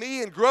growing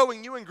me and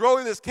growing you and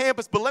growing this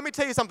campus. But let me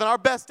tell you something, our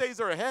best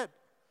days are ahead.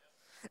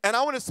 And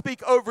I want to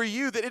speak over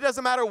you that it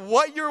doesn't matter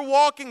what you're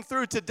walking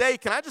through today.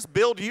 Can I just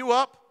build you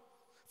up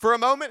for a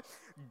moment?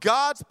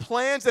 God's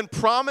plans and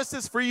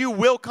promises for you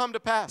will come to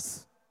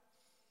pass.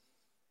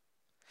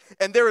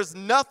 And there is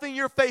nothing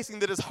you're facing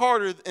that is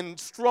harder and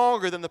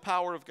stronger than the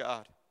power of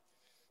God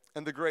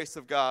and the grace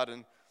of God.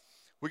 And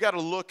we got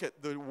to look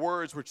at the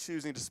words we're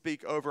choosing to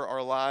speak over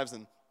our lives.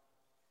 And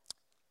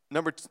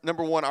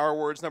number one, our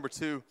words. Number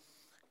two,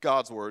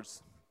 God's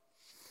words.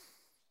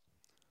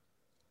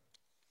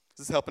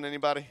 Is this helping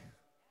anybody?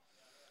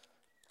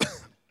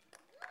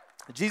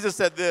 Jesus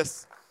said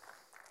this.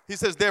 He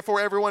says,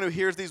 therefore, everyone who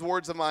hears these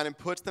words of mine and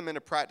puts them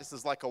into practice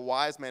is like a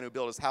wise man who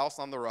built his house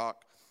on the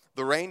rock.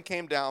 The rain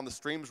came down, the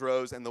streams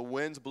rose, and the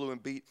winds blew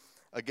and beat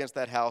against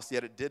that house,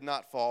 yet it did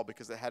not fall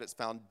because it had its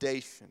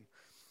foundation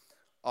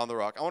on the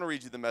rock. I want to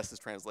read you the Message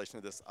translation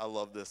of this. I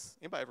love this.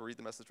 Anybody ever read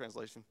the Message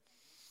translation?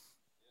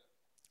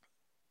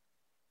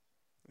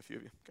 A few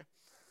of you. Okay.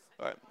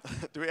 All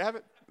right. Do we have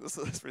it?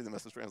 Let's read the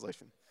Message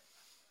translation.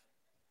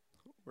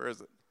 Where is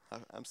it?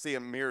 I'm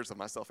seeing mirrors of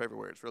myself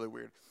everywhere. It's really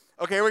weird.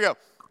 Okay, here we go.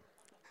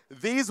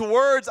 These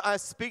words I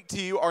speak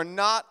to you are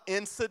not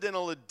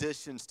incidental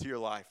additions to your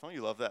life. Don't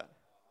you love that?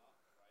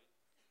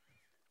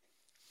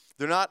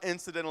 They're not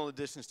incidental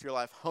additions to your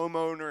life,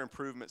 homeowner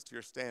improvements to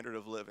your standard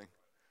of living.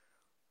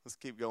 Let's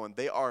keep going.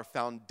 They are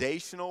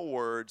foundational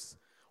words,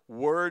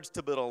 words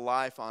to build a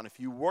life on. If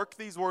you work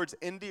these words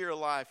into your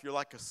life, you're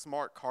like a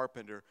smart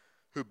carpenter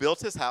who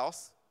built his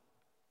house,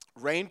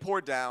 rain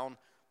poured down,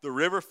 the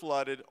river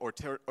flooded, or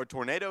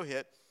tornado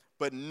hit,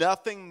 but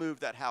nothing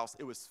moved that house.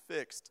 It was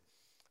fixed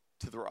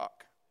to the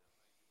rock.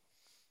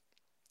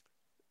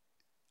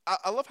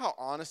 I love how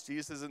honest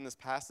Jesus is in this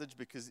passage,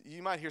 because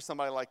you might hear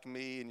somebody like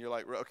me and you're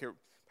like, okay,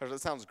 Pastor,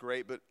 that sounds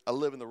great, but I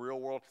live in the real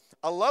world.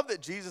 I love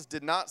that Jesus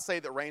did not say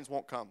that rains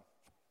won't come.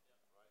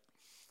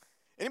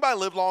 Anybody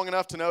live long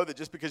enough to know that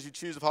just because you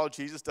choose to follow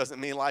Jesus doesn't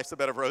mean life's a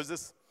bed of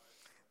roses?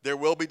 There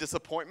will be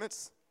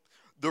disappointments.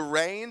 The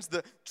rains,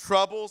 the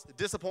troubles,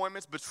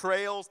 disappointments,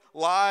 betrayals,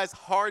 lies,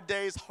 hard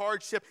days,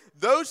 hardship,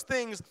 those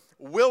things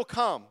will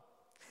come.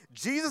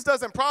 Jesus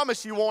doesn't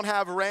promise you won't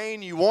have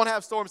rain, you won't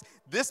have storms.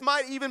 This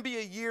might even be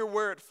a year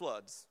where it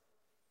floods.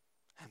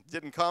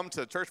 Didn't come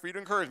to church for you to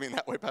encourage me in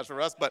that way, Pastor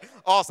Russ, but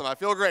awesome, I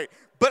feel great.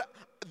 But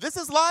this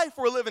is life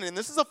we're living in.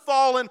 This is a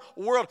fallen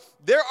world.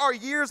 There are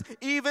years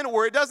even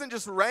where it doesn't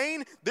just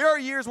rain. There are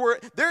years where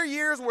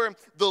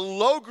the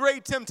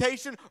low-grade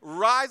temptation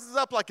rises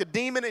up like a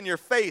demon in your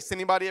face.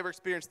 Anybody ever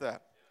experienced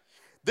that?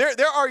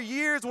 There are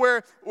years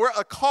where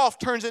a cough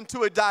turns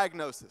into a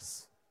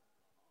diagnosis.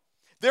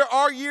 There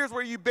are years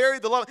where you bury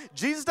the love.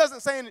 Jesus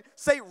doesn't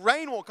say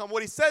rain won't come.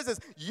 What he says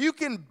is you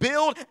can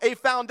build a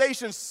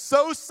foundation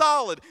so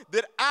solid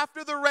that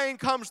after the rain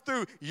comes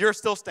through, you're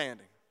still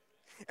standing.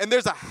 And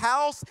there's a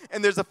house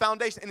and there's a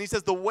foundation. And he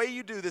says the way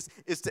you do this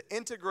is to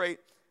integrate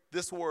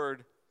this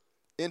word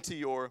into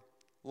your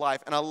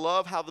life. And I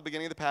love how the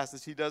beginning of the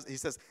passage he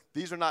says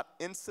these are not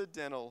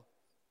incidental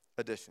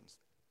additions.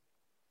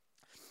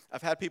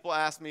 I've had people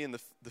ask me in the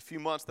few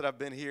months that I've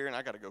been here, and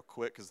I got to go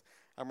quick because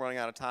I'm running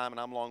out of time and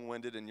I'm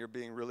long-winded and you're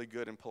being really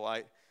good and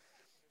polite.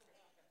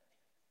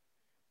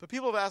 But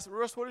people have asked,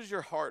 Russ, what is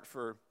your heart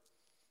for?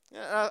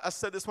 I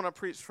said this when I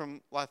preached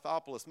from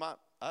Lithopolis.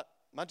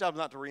 My job is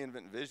not to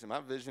reinvent vision. My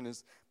vision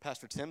is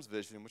Pastor Tim's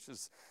vision, which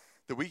is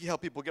that we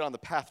help people get on the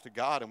path to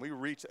God, and we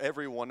reach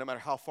everyone, no matter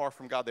how far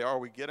from God they are,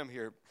 we get them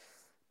here.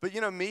 But,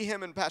 me,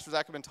 him, and Pastor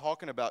Zach have been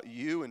talking about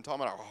you and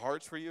talking about our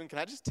hearts for you. And can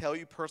I just tell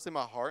you personally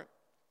my heart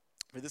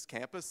for this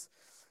campus?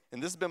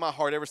 And this has been my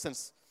heart ever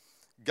since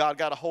God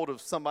got a hold of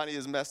somebody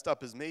as messed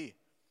up as me.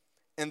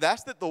 And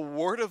that's that the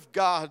Word of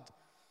God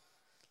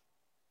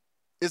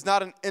is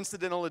not an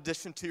incidental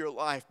addition to your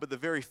life, but the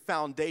very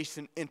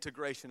foundation,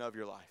 integration of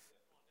your life.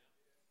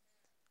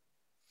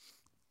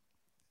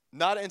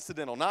 Not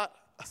incidental, not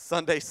a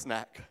Sunday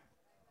snack.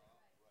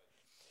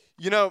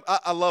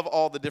 I love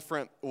all the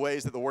different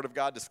ways that the Word of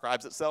God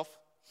describes itself.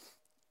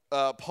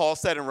 Paul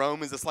said in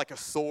Romans, it's like a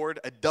sword,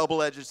 a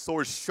double-edged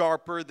sword,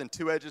 sharper than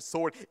two-edged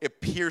sword.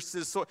 It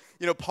pierces.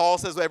 Paul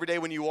says every day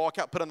when you walk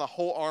out, put on the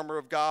whole armor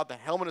of God, the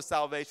helmet of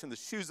salvation, the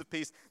shoes of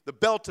peace, the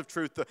belt of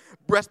truth, the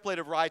breastplate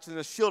of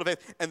righteousness, the shield of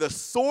faith, and the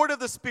sword of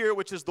the Spirit,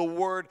 which is the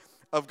Word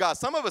of God.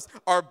 Some of us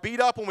are beat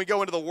up when we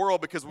go into the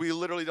world because we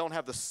literally don't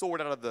have the sword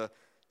out of the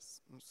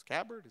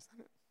scabbard, is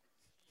that it?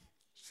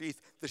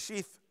 Sheath. The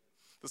sheath.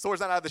 The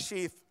sword's not out of the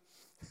sheath.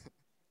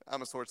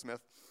 I'm a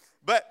swordsmith.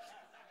 But,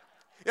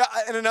 yeah,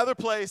 in another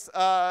place,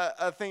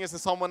 a thing is in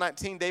Psalm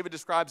 119, David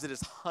describes it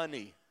as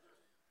honey.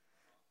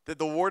 That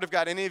the Word of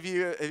God, any of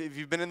you, if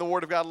you've been in the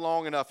Word of God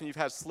long enough and you've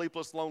had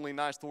sleepless, lonely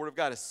nights, the Word of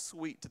God is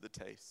sweet to the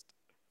taste.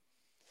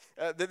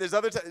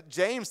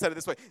 James said it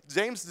this way.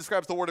 James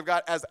describes the Word of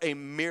God as a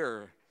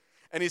mirror.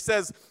 And he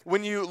says,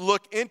 when you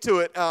look into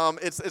it,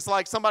 it's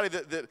like somebody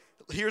that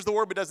hears the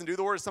Word but doesn't do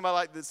the Word. It's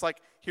somebody that's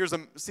like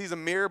sees a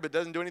mirror but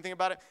doesn't do anything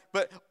about it.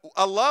 But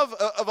I love,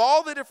 of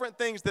all the different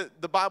things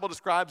that the Bible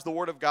describes the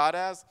Word of God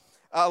as,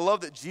 I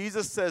love that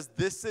Jesus says,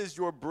 this is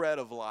your bread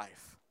of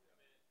life.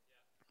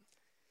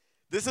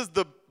 This is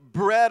the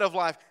bread of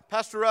life.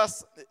 Pastor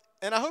Russ,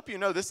 and I hope you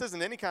know, this is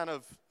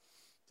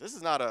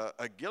not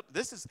a guilt.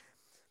 This is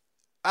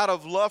out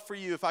of love for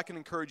you. If I can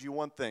encourage you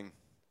one thing,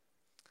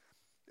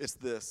 it's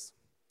this.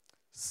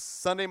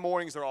 Sunday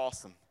mornings are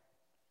awesome.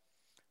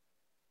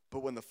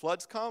 But when the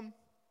floods come,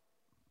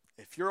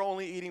 if you're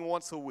only eating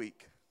once a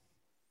week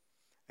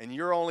and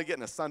you're only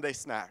getting a Sunday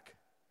snack,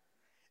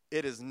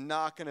 it is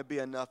not going to be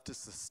enough to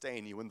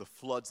sustain you when the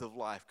floods of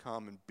life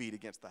come and beat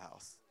against the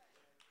house.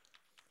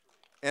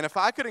 And if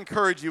I could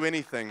encourage you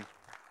anything,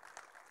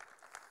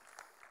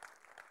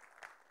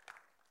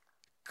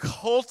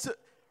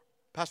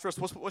 Pastor Russ,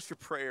 what's your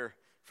prayer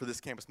for this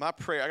campus? My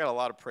prayer, I got a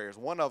lot of prayers.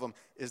 One of them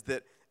is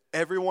that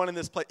everyone in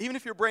this place, even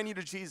if you're brand new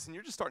to Jesus and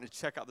you're just starting to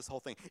check out this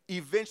whole thing,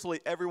 eventually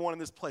everyone in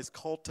this place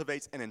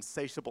cultivates an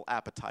insatiable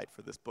appetite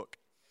for this book,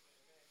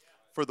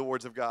 for the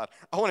words of God.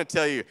 I want to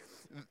tell you,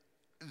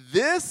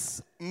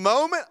 this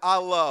moment I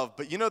love,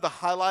 but the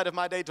highlight of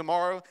my day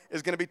tomorrow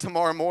is going to be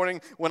tomorrow morning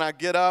when I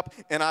get up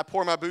and I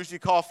pour my bougie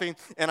coffee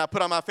and I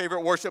put on my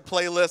favorite worship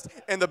playlist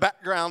in the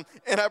background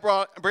and I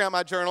bring out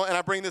my journal and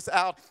I bring this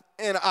out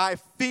and I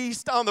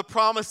feast on the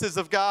promises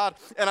of God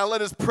and I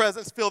let His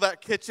presence fill that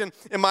kitchen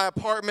in my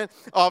apartment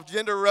off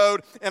Gender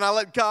Road and I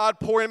let God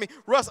pour into me.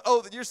 Russ,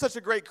 you're such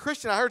a great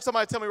Christian. I heard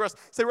somebody tell me, Russ,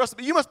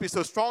 but you must be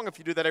so strong if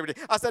you do that every day.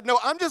 I said, no,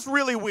 I'm just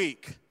really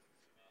weak.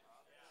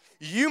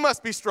 You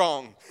must be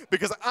strong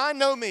because I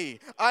know me.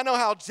 I know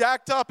how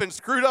jacked up and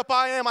screwed up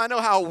I am. I know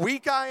how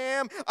weak I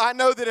am. I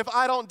know that if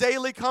I don't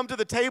daily come to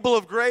the table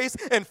of grace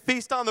and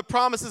feast on the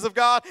promises of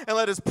God and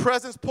let His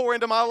presence pour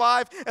into my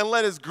life and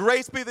let His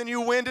grace be the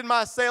new wind in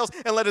my sails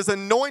and let His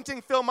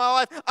anointing fill my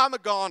life, I'm a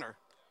goner.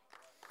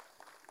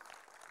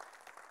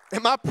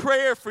 And my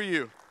prayer for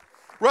you,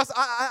 Russ,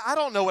 I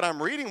don't know what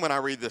I'm reading when I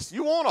read this.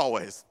 You won't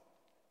always.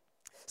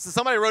 So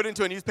somebody wrote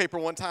into a newspaper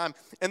one time,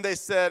 and they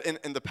said,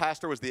 and the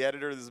pastor was the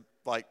editor, this is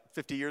like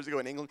 50 years ago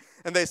in England,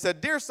 and they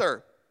said, "Dear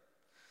sir,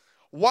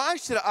 why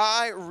should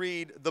I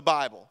read the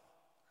Bible?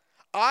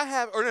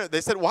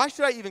 They said, why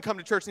should I even come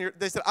to church?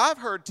 They said, I've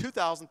heard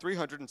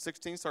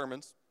 2,316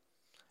 sermons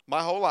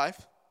my whole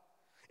life,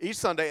 each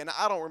Sunday, and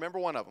I don't remember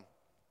one of them."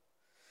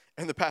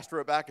 And the pastor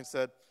wrote back and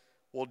said,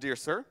 "Well, dear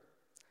sir,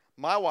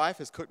 my wife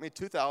has cooked me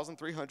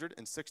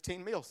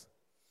 2,316 meals,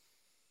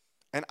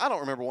 and I don't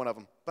remember one of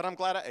them, but I'm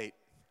glad I ate."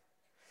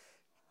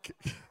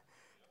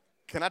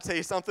 Can I tell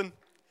you something?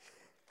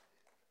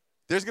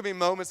 There's going to be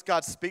moments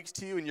God speaks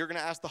to you and you're going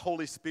to ask the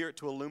Holy Spirit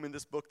to illumine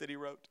this book that He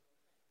wrote.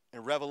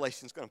 And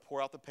Revelation's going to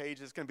pour out the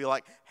pages. It's going to be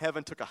like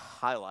heaven took a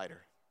highlighter.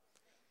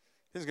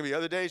 There's going to be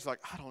other days you're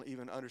like, I don't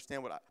even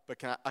understand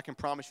but I can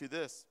promise you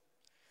this.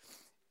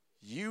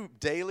 You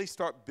daily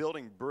start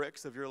building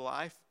bricks of your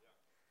life.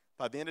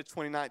 By the end of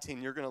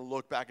 2019, you're going to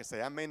look back and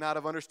say, I may not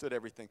have understood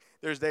everything.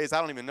 There's days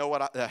I don't even know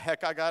what the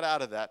heck I got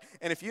out of that.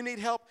 And if you need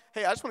help,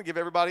 hey, I just want to give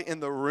everybody in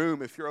the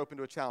room, if you're open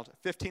to a challenge,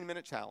 a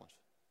 15-minute challenge.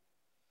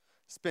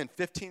 Spend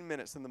 15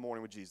 minutes in the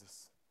morning with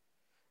Jesus.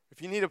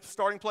 If you need a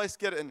starting place,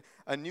 get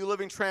a New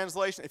Living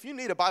Translation. If you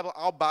need a Bible,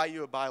 I'll buy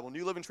you a Bible.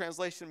 New Living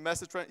Translation,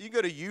 Message Translation.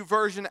 You go to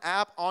YouVersion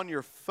app on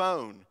your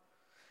phone.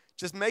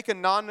 Just make a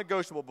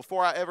non-negotiable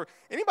before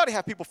anybody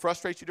have people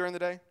frustrate you during the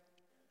day?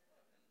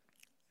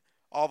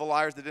 All the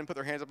liars that didn't put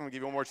their hands up, I'm going to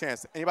give you one more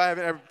chance.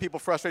 Anybody have people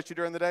frustrate you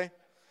during the day?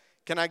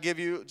 Can I give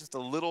you just a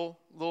little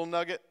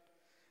nugget?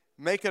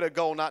 Make it a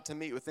goal not to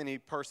meet with any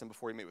person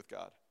before you meet with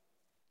God.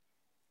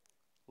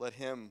 Let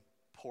him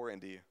pour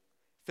into you.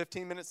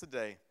 15 minutes a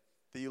day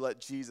that you let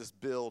Jesus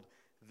build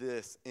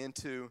this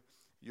into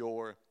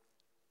your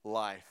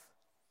life.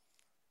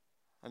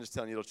 I'm just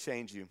telling you, it'll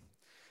change you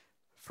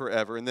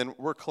forever. And then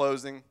we're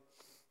closing.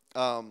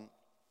 I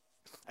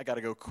got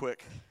to go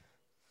quick.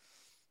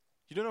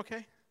 You doing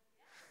okay?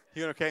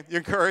 You doing okay? You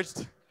encouraged?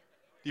 Do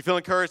you feel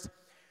encouraged?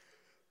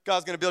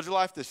 God's going to build your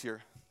life this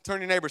year. Turn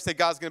to your neighbor, say,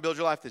 God's going to build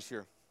your life this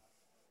year.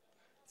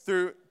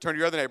 Turn to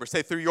your other neighbor,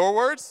 say, through your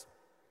words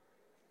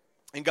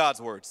and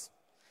God's words.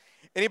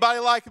 Anybody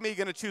like me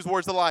going to choose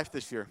words of life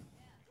this year?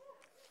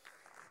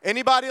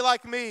 Anybody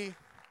like me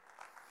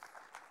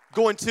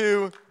going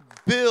to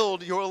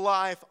build your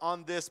life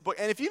on this book?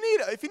 And if you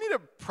need a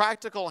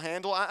practical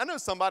handle, I know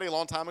somebody a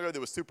long time ago that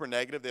was super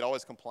negative. They'd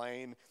always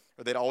complain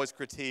or they'd always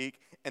critique,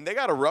 and they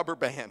got a rubber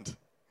band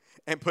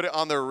and put it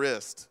on their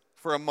wrist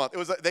for a month. It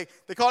was they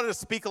called it a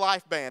Speak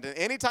Life band, and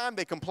anytime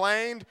they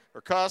complained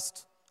or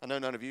cussed, I know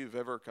none of you have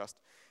ever cussed.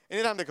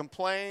 Anytime they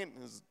complain,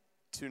 I was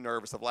too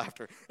nervous of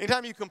laughter.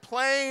 Anytime you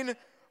complain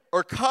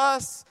or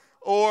cuss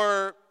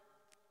or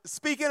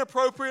speak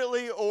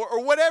inappropriately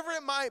or whatever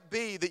it might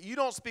be that you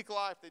don't speak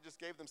life, they just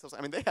gave themselves.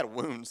 I mean, they had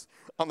wounds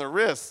on their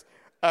wrists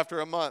after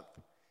a month.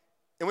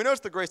 And we know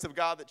it's the grace of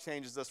God that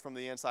changes us from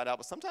the inside out,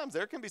 but sometimes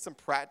there can be some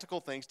practical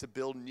things to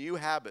build new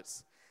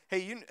habits.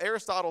 Hey,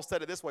 Aristotle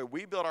said it this way: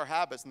 we build our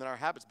habits, and then our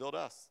habits build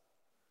us.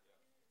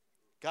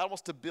 God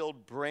wants to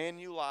build brand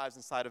new lives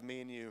inside of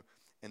me and you,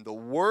 and the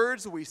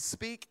words we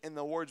speak and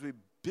the words we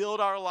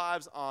build our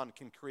lives on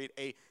can create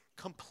a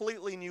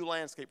completely new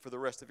landscape for the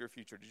rest of your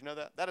future. Did you know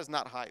that? That is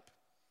not hype.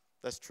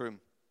 That's true.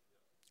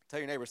 Tell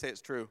your neighbor, say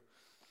it's true.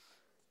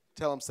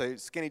 Tell him, say,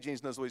 Skinny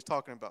Jeans knows what he's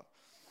talking about.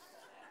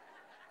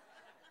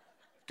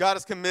 God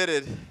is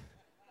committed.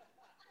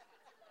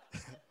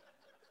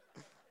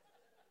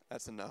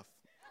 That's enough.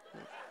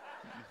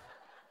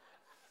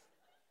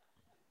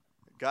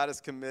 God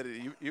is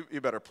committed.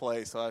 You better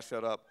play, so I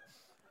shut up.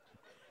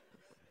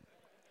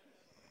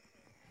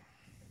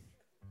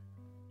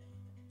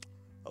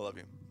 I love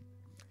you.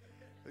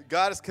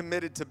 God is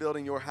committed to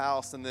building your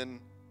house, and then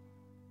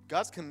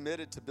God's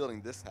committed to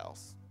building this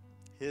house,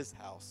 his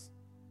house.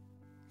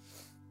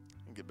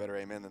 You can get better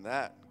amen than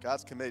that.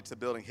 God's committed to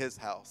building his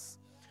house.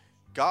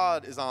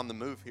 God is on the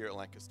move here at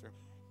Lancaster.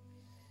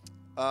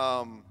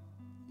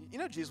 You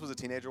know Jesus was a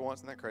teenager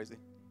once, isn't that crazy?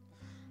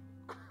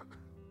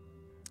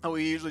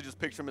 We usually just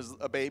picture him as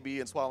a baby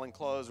and swaddling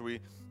clothes, or we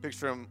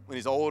picture him when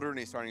he's older and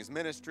he's starting his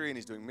ministry and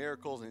he's doing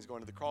miracles and he's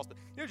going to the cross. But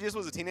you know Jesus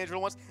was a teenager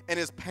once and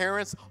his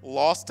parents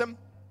lost him? Isn't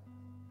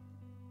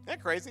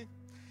that crazy?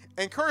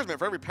 Encouragement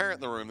for every parent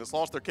in the room that's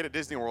lost their kid at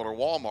Disney World or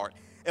Walmart.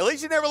 At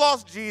least you never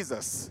lost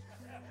Jesus.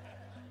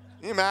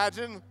 Can you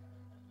imagine?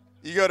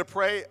 You go to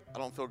pray, I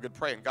don't feel good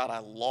praying. God, I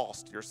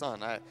lost your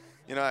son.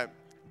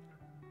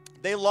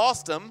 They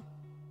lost him,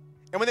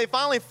 and when they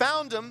finally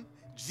found him,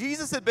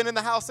 Jesus had been in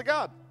the house of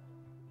God.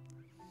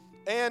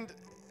 And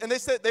they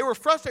said they were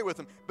frustrated with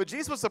him, but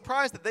Jesus was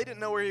surprised that they didn't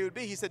know where he would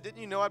be. He said, didn't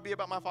you know I'd be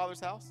about my Father's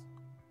house?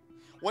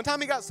 One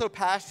time he got so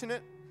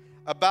passionate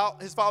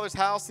about his Father's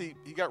house, he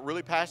got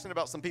really passionate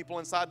about some people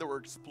inside that were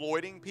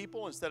exploiting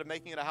people instead of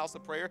making it a house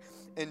of prayer.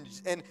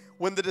 And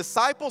when the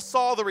disciples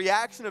saw the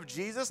reaction of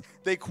Jesus,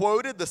 they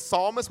quoted the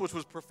psalmist, which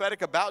was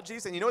prophetic about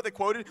Jesus. And you know what they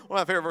quoted? One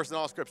of my favorite verses in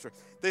all Scripture.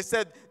 They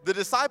said, the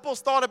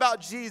disciples thought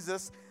about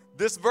Jesus,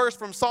 this verse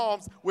from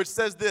Psalms, which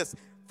says this: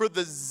 for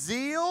the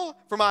zeal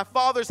for my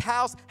Father's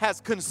house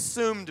has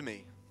consumed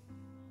me.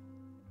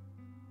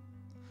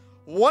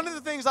 One of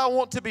the things I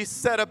want to be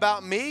said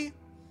about me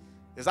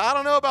is I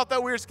don't know about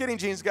that weird Skinny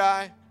Jeans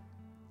guy.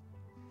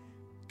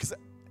 Because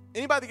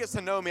anybody that gets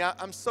to know me,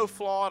 I'm so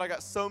flawed. I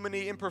got so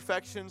many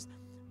imperfections.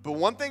 But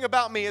one thing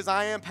about me is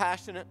I am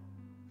passionate.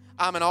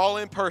 I'm an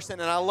all-in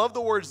person. And I love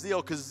the word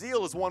zeal because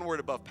zeal is one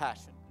word above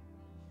passion.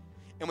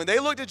 And when they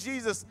looked at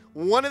Jesus,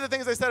 one of the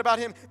things they said about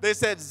him, they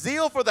said,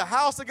 zeal for the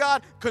house of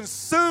God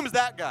consumes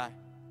that guy.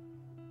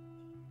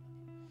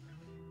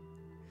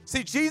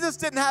 See, Jesus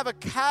didn't have a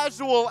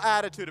casual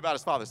attitude about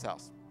his Father's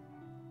house.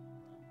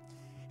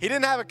 He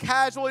didn't have a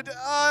casual,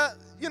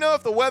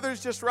 if the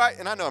weather's just right,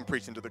 and I know I'm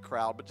preaching to the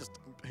crowd, but just,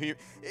 I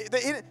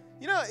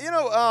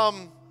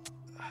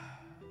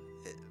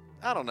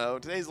don't know,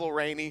 today's a little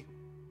rainy.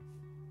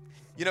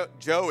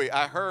 Joey,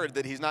 I heard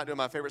that he's not doing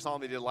my favorite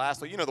song that he did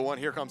last week. The one,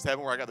 Here Comes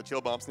Heaven, where I got the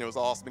chill bumps, and it was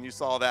awesome, and you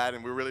saw that,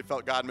 and we really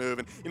felt God move,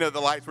 and, the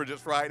lights were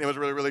just right, and it was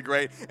really, really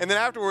great. And then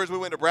afterwards, we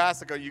went to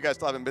Brassica. You guys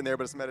still haven't been there,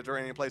 but it's a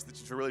Mediterranean place that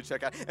you should really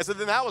check out. And so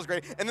then that was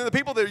great. And then the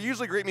people that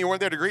usually greet me weren't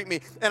there to greet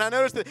me, and I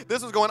noticed that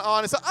this was going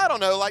on. And so, I don't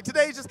know,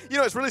 today's just,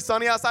 it's really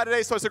sunny outside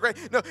today, so it's so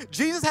great. No,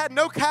 Jesus had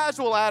no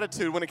casual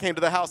attitude when it came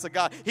to the house of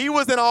God. He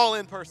was an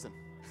all-in person.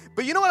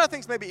 But you know what I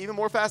think is maybe even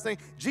more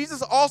fascinating?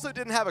 Jesus also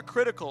didn't have a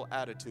critical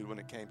attitude when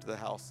it came to the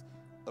house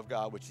of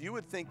God, which you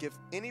would think if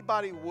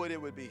anybody would,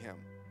 it would be him.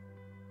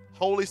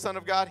 Holy Son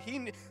of God.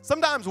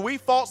 Sometimes we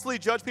falsely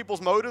judge people's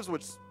motives,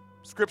 which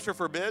Scripture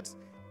forbids.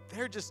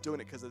 they're just doing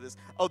it because of this.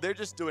 Oh, they're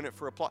just doing it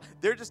for applause.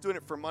 They're just doing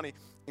it for money.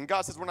 And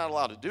God says we're not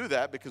allowed to do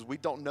that because we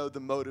don't know the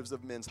motives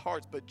of men's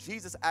hearts. But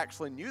Jesus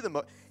actually knew them.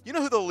 You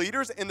know who the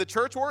leaders in the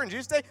church were in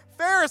Jesus' day?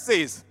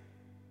 Pharisees.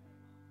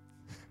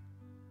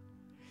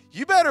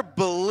 You better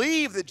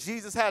believe that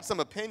Jesus had some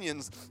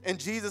opinions and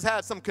Jesus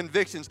had some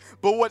convictions.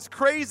 But what's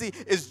crazy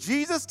is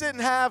Jesus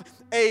didn't have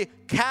a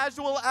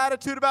casual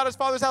attitude about his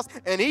Father's house,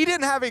 and he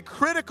didn't have a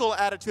critical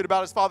attitude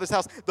about his Father's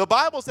house. The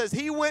Bible says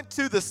he went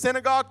to the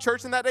synagogue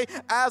church in that day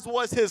as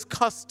was his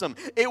custom.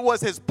 It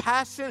was his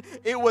passion.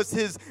 It was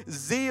his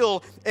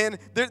zeal. And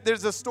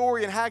there's a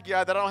story in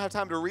Haggai that I don't have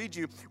time to read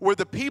you where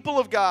the people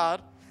of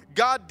God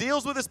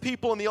deals with his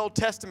people in the Old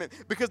Testament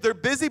because they're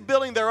busy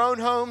building their own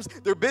homes.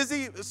 They're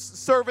busy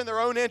serving their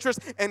own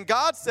interests. And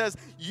God says,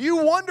 you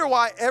wonder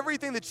why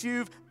everything that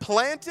you've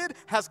planted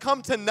has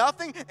come to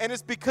nothing. And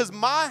it's because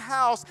my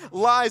house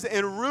lies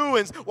in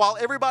ruins while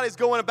everybody's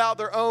going about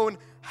their own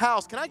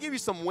house. Can I give you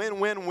some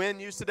win-win-win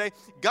news today?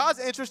 God's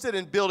interested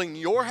in building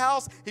your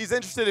house. He's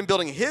interested in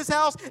building his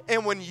house.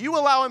 And when you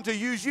allow him to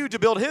use you to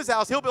build his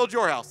house, he'll build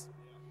your house.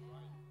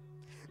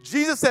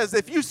 Jesus says,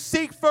 if you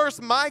seek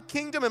first my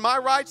kingdom and my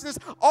righteousness,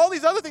 all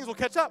these other things will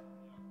catch up.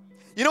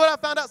 You know what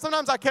I found out?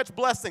 Sometimes I catch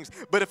blessings,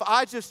 but if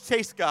I just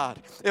chase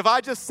God, if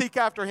I just seek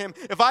after him,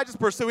 if I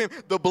just pursue him,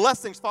 the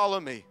blessings follow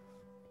me.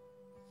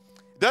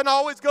 Doesn't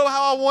always go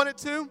how I want it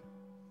to,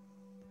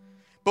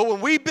 but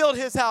when we build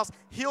his house,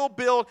 he'll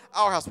build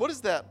our house. What does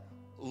that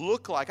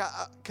look like?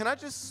 Can I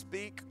just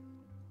speak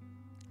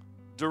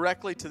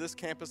directly to this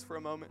campus for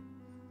a moment?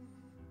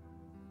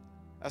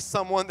 As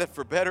someone that,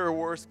 for better or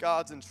worse,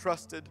 God's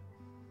entrusted.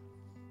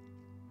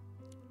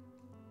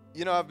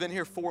 You know, I've been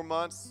here 4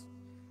 months.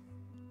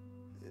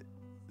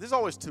 There's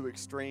always two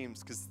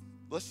extremes because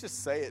let's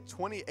just say it,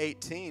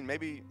 2018,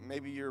 maybe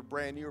you're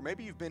brand new or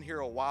maybe you've been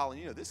here a while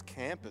and you know this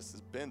campus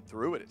has been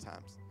through it at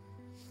times.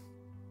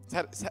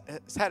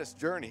 It's had its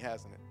journey,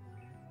 hasn't it?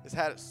 It's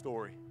had its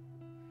story.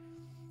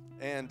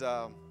 And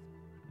I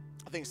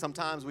think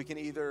sometimes we can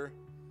either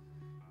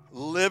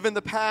live in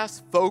the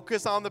past,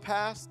 focus on the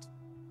past,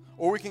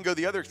 or we can go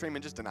the other extreme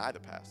and just deny the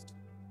past.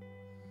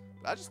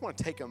 But I just want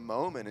to take a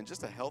moment in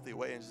just a healthy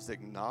way and just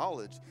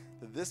acknowledge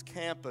that this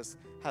campus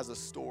has a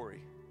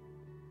story.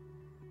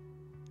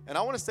 And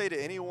I want to say to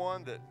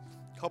anyone that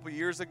a couple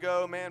years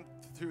ago, man,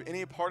 through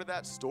any part of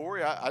that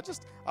story, I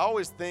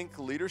always think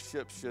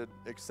leadership should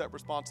accept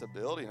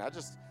responsibility. And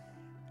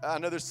I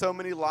know there's so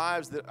many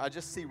lives that I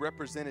just see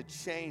represented,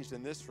 changed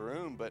in this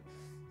room. But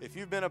if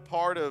you've been a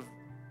part of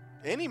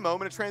any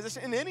moment of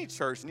transition in any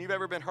church and you've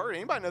ever been hurt,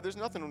 anybody know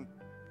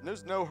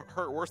there's no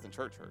hurt worse than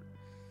church hurt.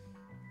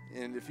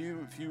 And if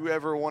you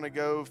ever want to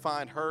go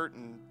find hurt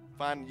and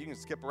you can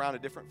skip around to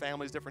different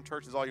families, different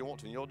churches all you want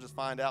to, and you'll just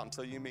find out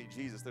until you meet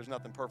Jesus. There's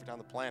nothing perfect on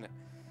the planet.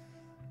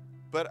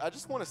 But I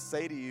just want to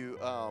say to you,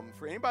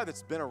 for anybody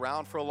that's been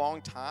around for a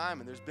long time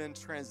and there's been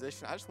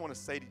transition, I just want to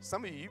say to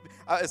some of you,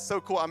 it's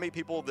so cool. I meet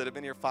people that have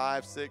been here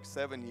 5, 6,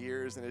 7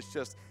 years, and it's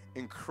just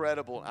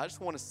incredible. And I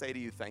just want to say to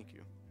you, thank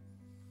you.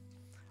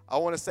 I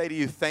want to say to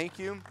you, thank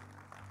you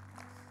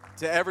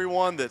to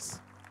everyone that's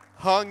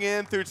hung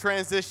in through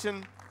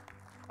transition.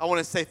 I want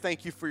to say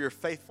thank you for your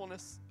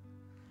faithfulness.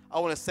 I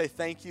want to say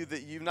thank you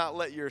that you've not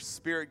let your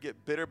spirit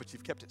get bitter, but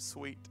you've kept it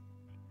sweet.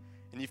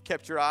 And you've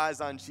kept your eyes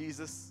on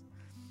Jesus.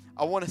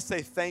 I want to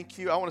say thank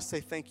you. I want to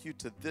say thank you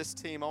to this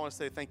team. I want to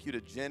say thank you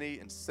to Jenny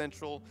and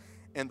Central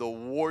and the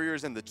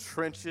warriors in the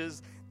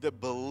trenches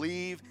that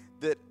believe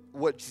that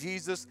what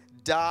Jesus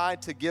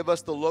died to give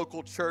us the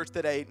local church,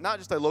 that not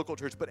just a local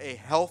church, but a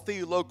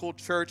healthy local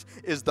church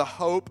is the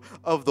hope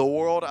of the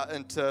world.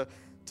 And to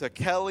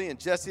Kelly and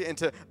Jesse and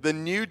to the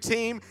new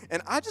team.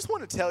 And I just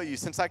want to tell you,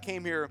 since I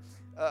came here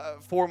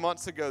 4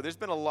 months ago, there's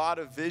been a lot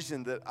of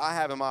vision that I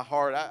have in my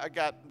heart. I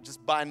got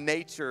just by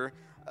nature,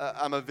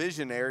 I'm a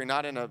visionary,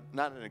 not in a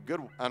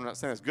good. I'm not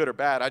saying it's good or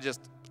bad.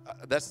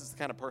 That's just the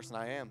kind of person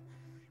I am.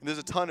 And there's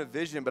a ton of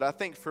vision, but I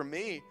think for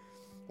me,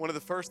 one of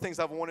the first things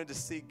I've wanted to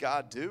see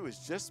God do is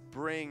just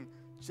bring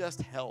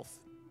just health.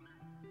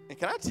 And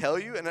can I tell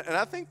you? And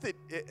I think that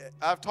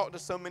I've talked to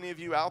so many of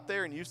you out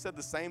there, and you said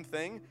the same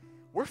thing.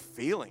 We're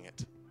feeling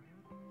it.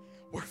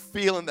 We're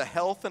feeling the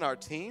health in our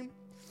team.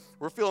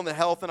 We're feeling the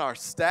health in our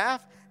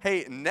staff.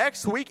 Hey,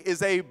 next week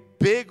is a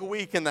big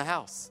week in the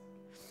house.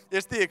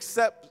 It's the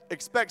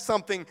expect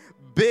something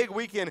big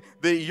weekend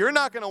that you're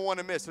not going to want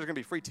to miss. There's going to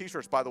be free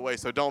t-shirts, by the way,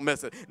 so don't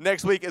miss it.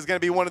 Next week is going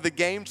to be one of the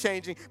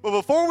game-changing. But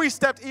before we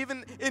stepped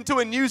even into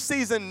a new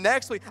season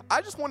next week,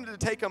 I just wanted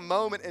to take a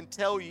moment and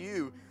tell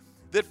you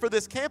that for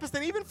this campus,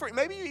 and even for,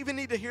 maybe you even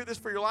need to hear this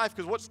for your life,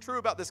 because what's true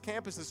about this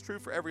campus is true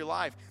for every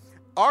life.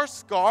 Our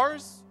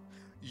scars,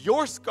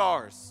 your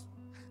scars,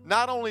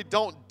 not only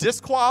don't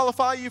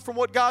disqualify you from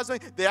what God's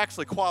doing, they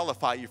actually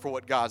qualify you for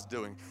what God's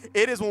doing.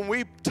 It is when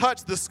we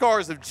touch the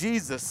scars of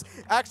Jesus,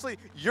 actually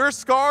your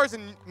scars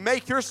and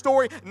make your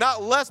story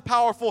not less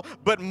powerful,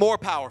 but more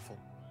powerful.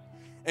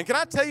 And can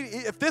I tell you,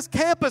 if this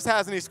campus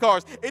has any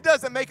scars, it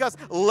doesn't make us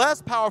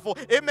less powerful.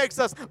 It makes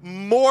us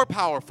more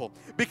powerful,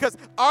 because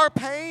our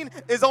pain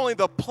is only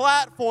the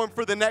platform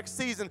for the next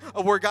season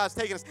of where God's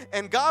taking us.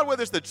 And God,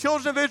 whether it's the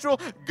children of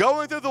Israel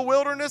going through the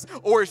wilderness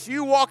or it's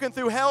you walking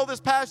through hell this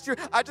past year,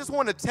 I just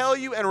want to tell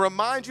you and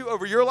remind you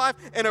over your life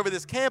and over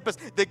this campus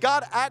that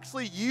God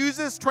actually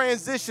uses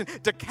transition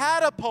to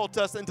catapult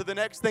us into the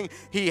next thing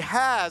He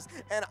has.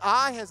 And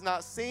eye has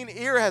not seen,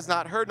 ear has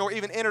not heard, nor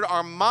even entered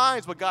our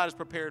minds what God has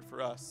prepared for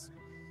us.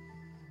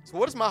 So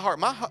what is my heart?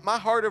 My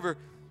heart over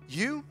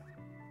you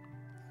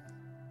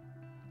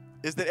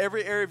is that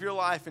every area of your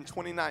life in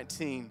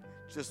 2019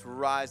 just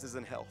rises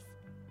in health.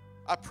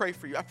 I pray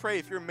for you. I pray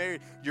if you're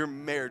married, your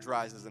marriage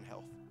rises in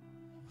health.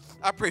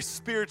 I pray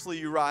spiritually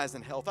you rise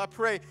in health. I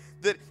pray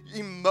that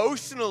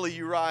emotionally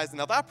you rise in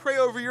health. I pray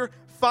over your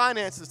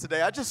finances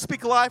today. I just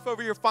speak life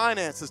over your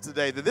finances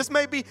today, that this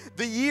may be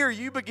the year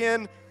you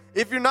begin,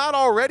 if you're not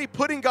already,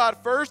 putting God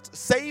first,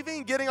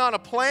 saving, getting on a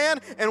plan,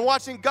 and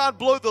watching God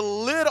blow the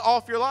lid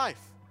off your life.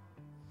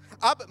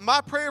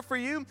 My prayer for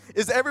you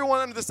is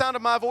everyone under the sound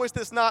of my voice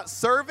that's not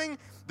serving,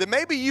 that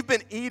maybe you've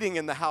been eating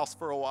in the house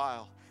for a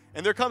while.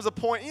 And there comes a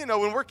point, you know,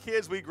 when we're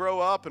kids, we grow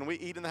up and we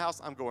eat in the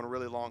house. I'm going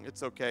really long.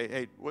 It's okay.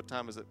 Hey, what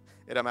time is it?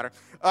 It doesn't matter.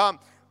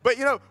 But,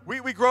 you know,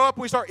 we grow up,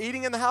 we start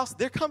eating in the house.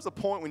 There comes a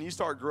point when you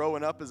start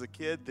growing up as a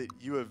kid that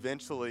you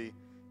eventually,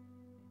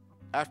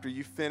 after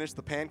you finish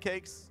the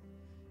pancakes,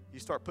 you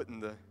start putting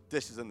the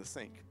dishes in the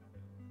sink,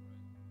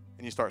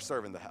 and you start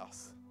serving the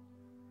house.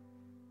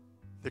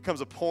 There comes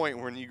a point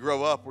when you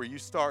grow up where you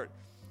start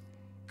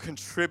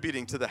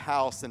contributing to the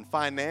house and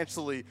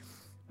financially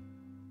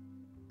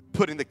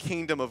putting the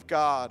kingdom of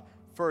God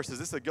first. Is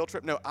this a guilt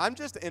trip? No, I'm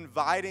just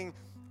inviting.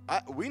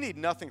 We need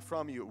nothing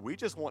from you. We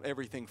just want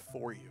everything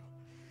for you.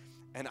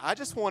 And I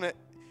just want to,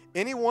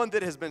 anyone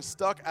that has been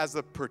stuck as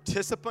a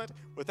participant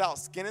without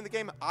skin in the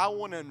game, I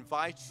want to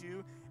invite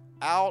you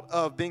out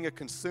of being a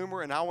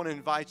consumer, and I want to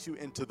invite you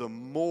into the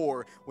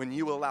more when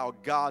you allow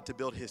God to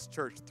build His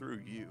church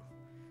through you.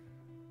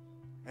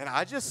 And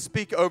I just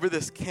speak over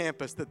this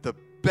campus that the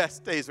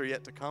best days are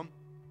yet to come.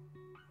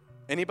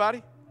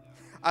 Anybody?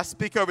 I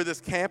speak over this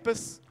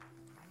campus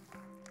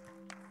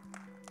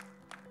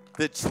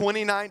that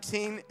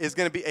 2019 is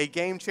going to be a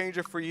game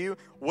changer for you.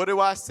 What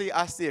do I see?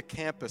 I see a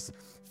campus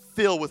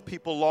filled with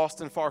people lost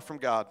and far from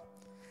God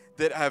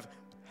that have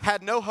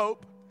had no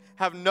hope,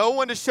 have no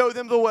one to show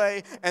them the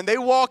way, and they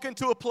walk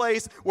into a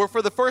place where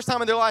for the first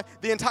time in their life,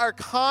 the entire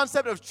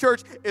concept of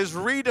church is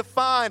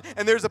redefined,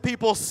 and there's a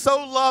people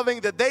so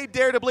loving that they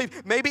dare to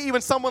believe maybe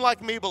even someone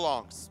like me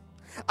belongs.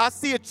 I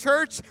see a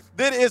church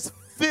that is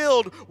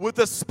filled with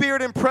the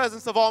spirit and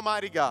presence of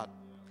Almighty God.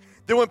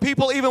 That when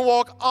people even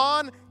walk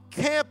on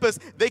campus,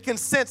 they can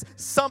sense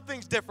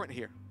something's different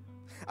here.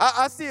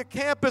 I see a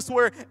campus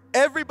where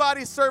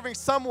everybody's serving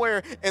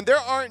somewhere, and there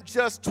aren't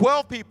just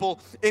 12 people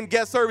in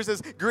guest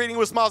services greeting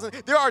with smiles.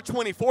 There are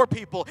 24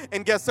 people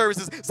in guest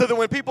services, so that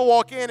when people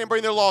walk in and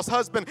bring their lost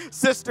husband,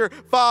 sister,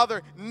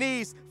 father,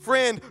 niece,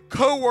 friend,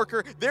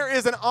 co-worker, there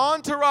is an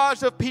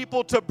entourage of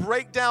people to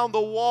break down the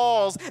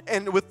walls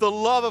and with the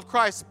love of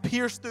Christ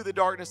pierce through the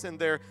darkness in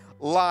their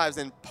lives.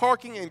 And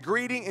parking and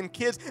greeting and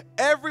kids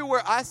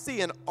everywhere, I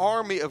see an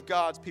army of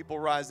God's people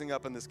rising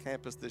up in this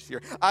campus this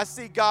year. I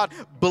see God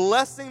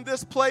blessing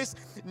this place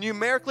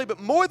numerically, but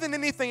more than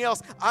anything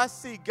else, I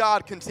see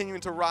God continuing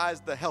to rise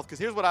the health. Because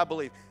here's what I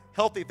believe: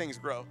 healthy things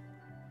grow.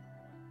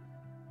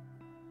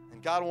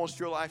 And God wants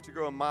your life to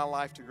grow and my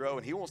life to grow,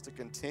 and He wants to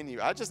continue.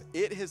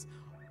 It has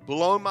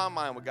blown my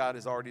mind what God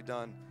has already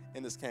done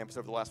in this campus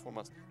over the last 4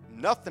 months.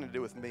 Nothing to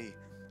do with me.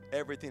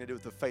 Everything to do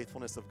with the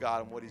faithfulness of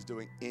God and what He's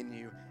doing in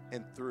you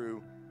and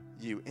through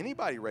you.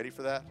 Anybody ready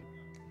for that?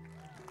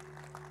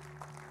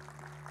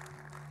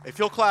 If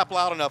you'll clap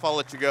loud enough, I'll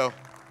let you go.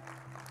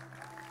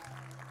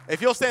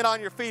 If you'll stand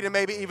on your feet and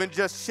maybe even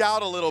just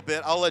shout a little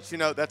bit, I'll let you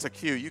know. That's a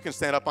cue. You can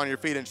stand up on your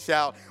feet and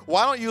shout.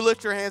 Why don't you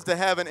lift your hands to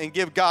heaven and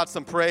give God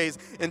some praise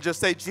and just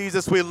say,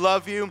 Jesus, we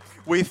love you.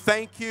 We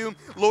thank you.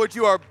 Lord,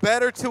 you are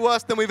better to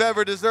us than we've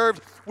ever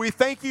deserved. We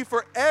thank you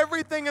for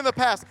everything in the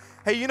past.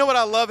 Hey, you know what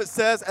I love? It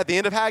says at the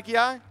end of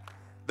Haggai,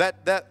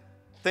 that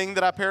thing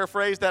that I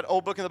paraphrased, that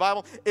old book in the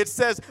Bible, it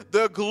says,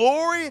 the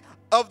glory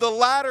of the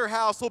latter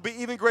house will be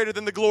even greater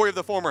than the glory of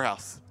the former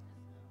house.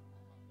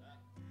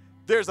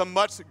 There's a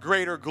much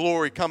greater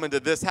glory coming to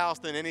this house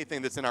than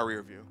anything that's in our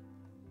rear view.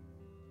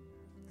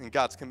 And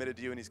God's committed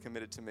to you, and He's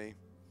committed to me.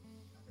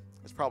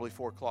 It's probably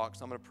 4 o'clock,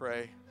 so I'm going to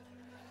pray.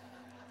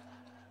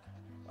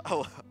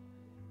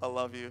 I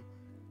love you.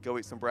 Go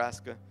eat some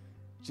Brassica.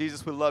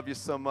 Jesus, we love you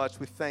so much.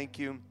 We thank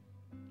you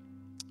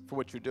for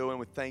what you're doing.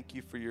 We thank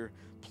you for your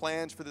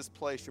plans for this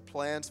place, your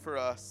plans for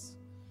us,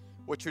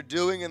 what you're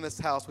doing in this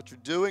house, what you're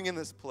doing in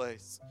this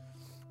place.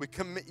 We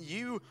commit.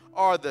 You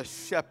are the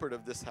shepherd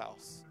of this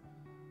house.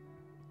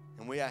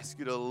 And we ask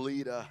you to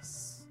lead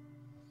us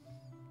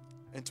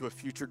into a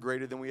future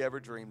greater than we ever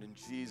dreamed. In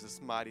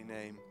Jesus' mighty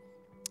name,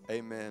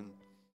 amen.